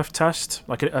iPerf test,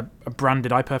 like a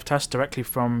branded iPerf test directly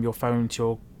from your phone to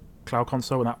your cloud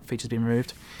console, and that feature's been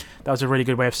removed. That was a really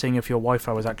good way of seeing if your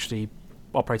Wi-Fi was actually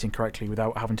operating correctly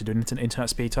without having to do an internet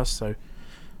speed test. So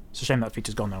it's a shame that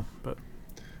feature's gone now. But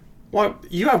well,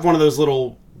 you have one of those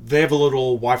little. They have a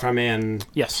little Wi-Fi Man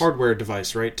hardware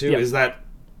device, right? Too. Is that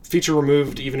feature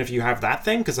removed even if you have that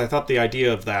thing? Because I thought the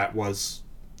idea of that was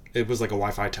it was like a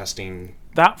Wi-Fi testing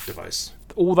device.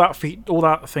 All that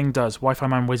thing does, Wi-Fi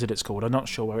Man Wizard, it's called. I'm not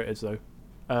sure where it is though.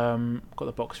 Got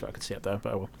the box where I could see it there,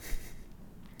 but I will.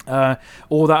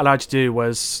 All that allowed you to do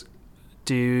was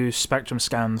do spectrum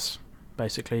scans,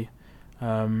 basically,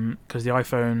 because the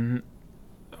iPhone,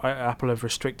 Apple have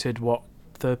restricted what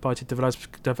third-party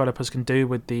developers can do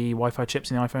with the Wi-Fi chips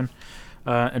in the iPhone,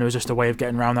 and it was just a way of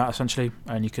getting around that essentially.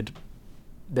 And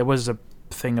there was a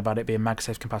thing about it being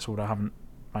MagSafe compatible, but I haven't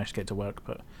managed to get it to work,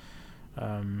 but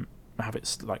I have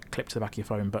it like clipped to the back of your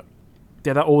phone. But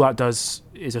yeah, all that does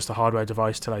is just a hardware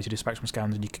device to allow you to do spectrum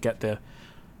scans, and you could get the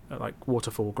like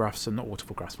waterfall graphs, and not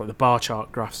waterfall graphs, but the bar chart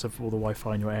graphs of all the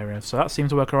Wi-Fi in your area. So that seemed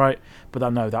to work alright, but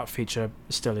that feature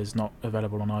still is not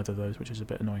available on either of those, which is a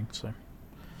bit annoying. So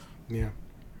yeah,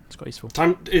 it's quite useful.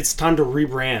 It's time to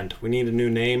rebrand. We need a new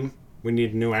name. We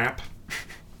need a new app.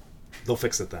 They'll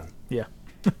fix it then. Yeah.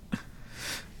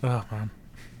 Oh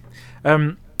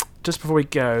man. Just before we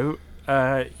go,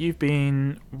 you've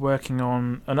been working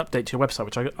on an update to your website,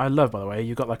 which I love, by the way.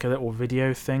 You've got like a little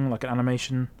video thing, like an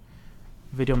animation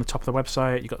video on the top of the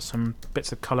website. You've got some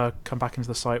bits of colour come back into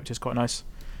the site, which is quite nice.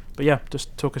 But yeah,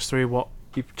 just talk us through what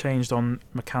you've changed on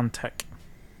McCann Tech.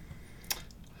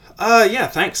 Yeah,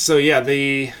 thanks. So yeah,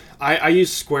 I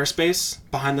use Squarespace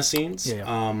behind the scenes.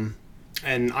 Yeah.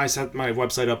 And I set my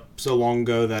website up so long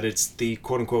ago that it's the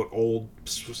quote-unquote old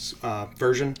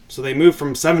version. So they moved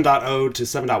from 7.0 to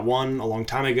 7.1 a long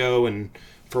time ago, and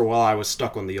for a while I was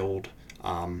stuck on the old.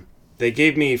 They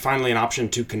gave me finally an option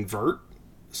to convert,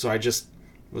 so I just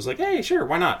was like, hey, sure,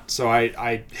 why not? So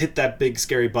I hit that big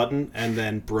scary button and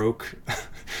then broke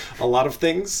a lot of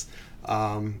things.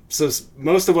 So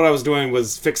most of what I was doing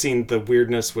was fixing the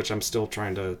weirdness, which I'm still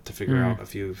trying to figure out a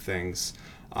few things.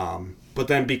 But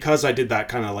then because I did that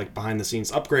kind of like behind the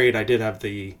scenes upgrade, I did have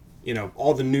the,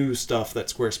 all the new stuff that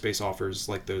Squarespace offers,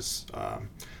 like those,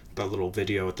 the little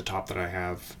video at the top that I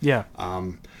have. Yeah.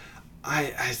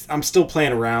 I'm still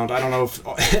playing around. I don't know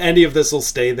if any of this will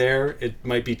stay there. It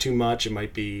might be too much. It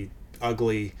might be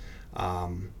ugly.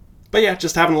 But yeah,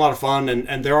 just having a lot of fun.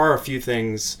 And there are a few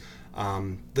things.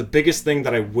 The biggest thing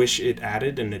that I wish it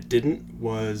added, and it didn't,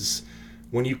 was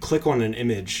when you click on an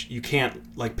image, you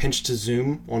can't like pinch to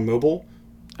zoom on mobile.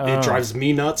 It drives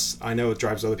me nuts. I know it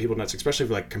drives other people nuts, especially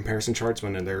for like comparison charts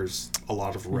when there's a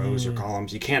lot of rows or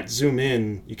columns. You can't zoom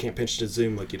in. You can't pinch to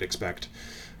zoom like you'd expect.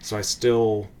 So I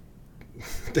still...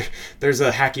 there's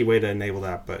a hacky way to enable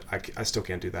that, but I still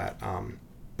can't do that.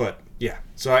 But yeah,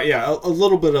 so a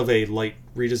little bit of a light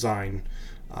redesign,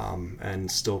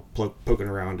 and still poking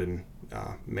around and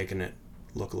making it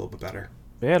look a little bit better.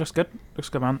 But yeah, looks good. Looks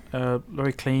good, man.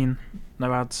 Very clean,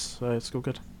 no ads, so it's all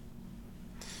good.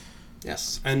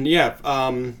 Yes, and yeah,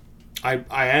 I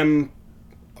am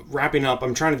wrapping up.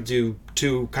 I'm trying to do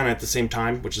two kind of at the same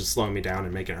time, which is slowing me down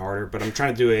and making it harder. But I'm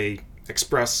trying to do a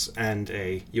Express and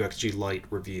a UXG Lite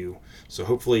review. So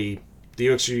hopefully the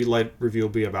UXG Lite review will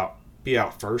be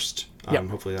out first.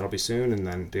 Hopefully that'll be soon, and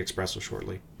then the Express will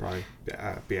shortly probably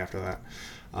be after that.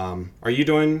 Are you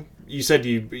doing? You said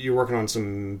you're working on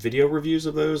some video reviews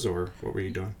of those, or what were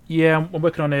you doing? Yeah, I'm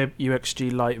working on a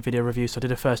UXG Lite video review. So I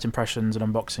did a first impressions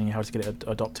and unboxing, how to get it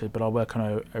adopted. But I'll work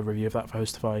on a review of that for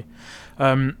Hostify.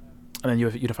 And then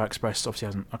Unify Express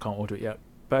obviously I can't order it yet.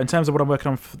 But in terms of what I'm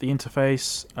working on for the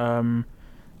interface,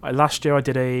 last year I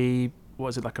did a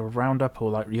roundup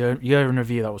or like year in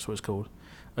review. That was what it's called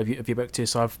of Ubuntu.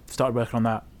 So I've started working on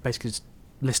that, basically just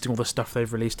listing all the stuff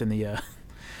they've released in the year.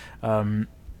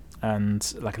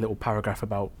 And like a little paragraph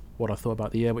about what I thought about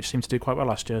the year, which seemed to do quite well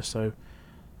last year. So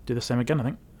do the same again, I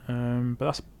think.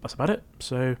 But that's about it.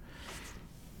 So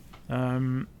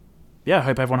yeah, I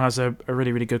hope everyone has a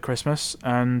really, really good Christmas.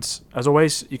 And as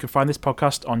always, you can find this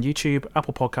podcast on YouTube,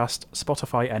 Apple Podcast,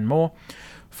 Spotify, and more.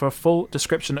 For a full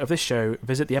description of this show,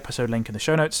 visit the episode link in the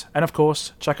show notes. And of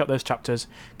course, check out those chapters,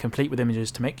 complete with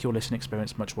images to make your listening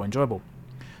experience much more enjoyable.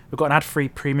 We've got an ad-free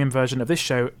premium version of this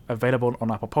show available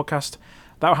on Apple Podcast.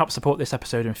 That will help support this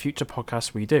episode and future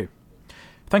podcasts we do.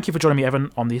 Thank you for joining me,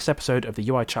 Evan, on this episode of the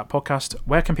UI Chat podcast.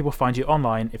 Where can people find you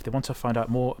online if they want to find out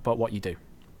more about what you do?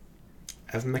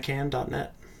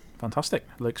 evanmccann.net. Fantastic.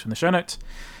 Links from the show notes.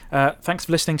 Thanks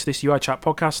for listening to this UI Chat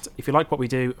podcast. If you like what we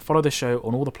do, follow the show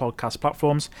on all the podcast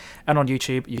platforms and on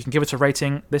YouTube. You can give it a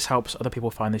rating. This helps other people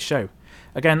find this show.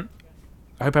 Again,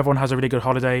 I hope everyone has a really good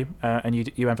holiday, and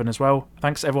you Evan, as well.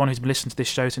 Thanks to everyone who's been listening to this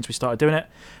show since we started doing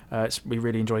it. We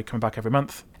really enjoy coming back every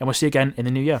month. And we'll see you again in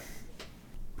the new year.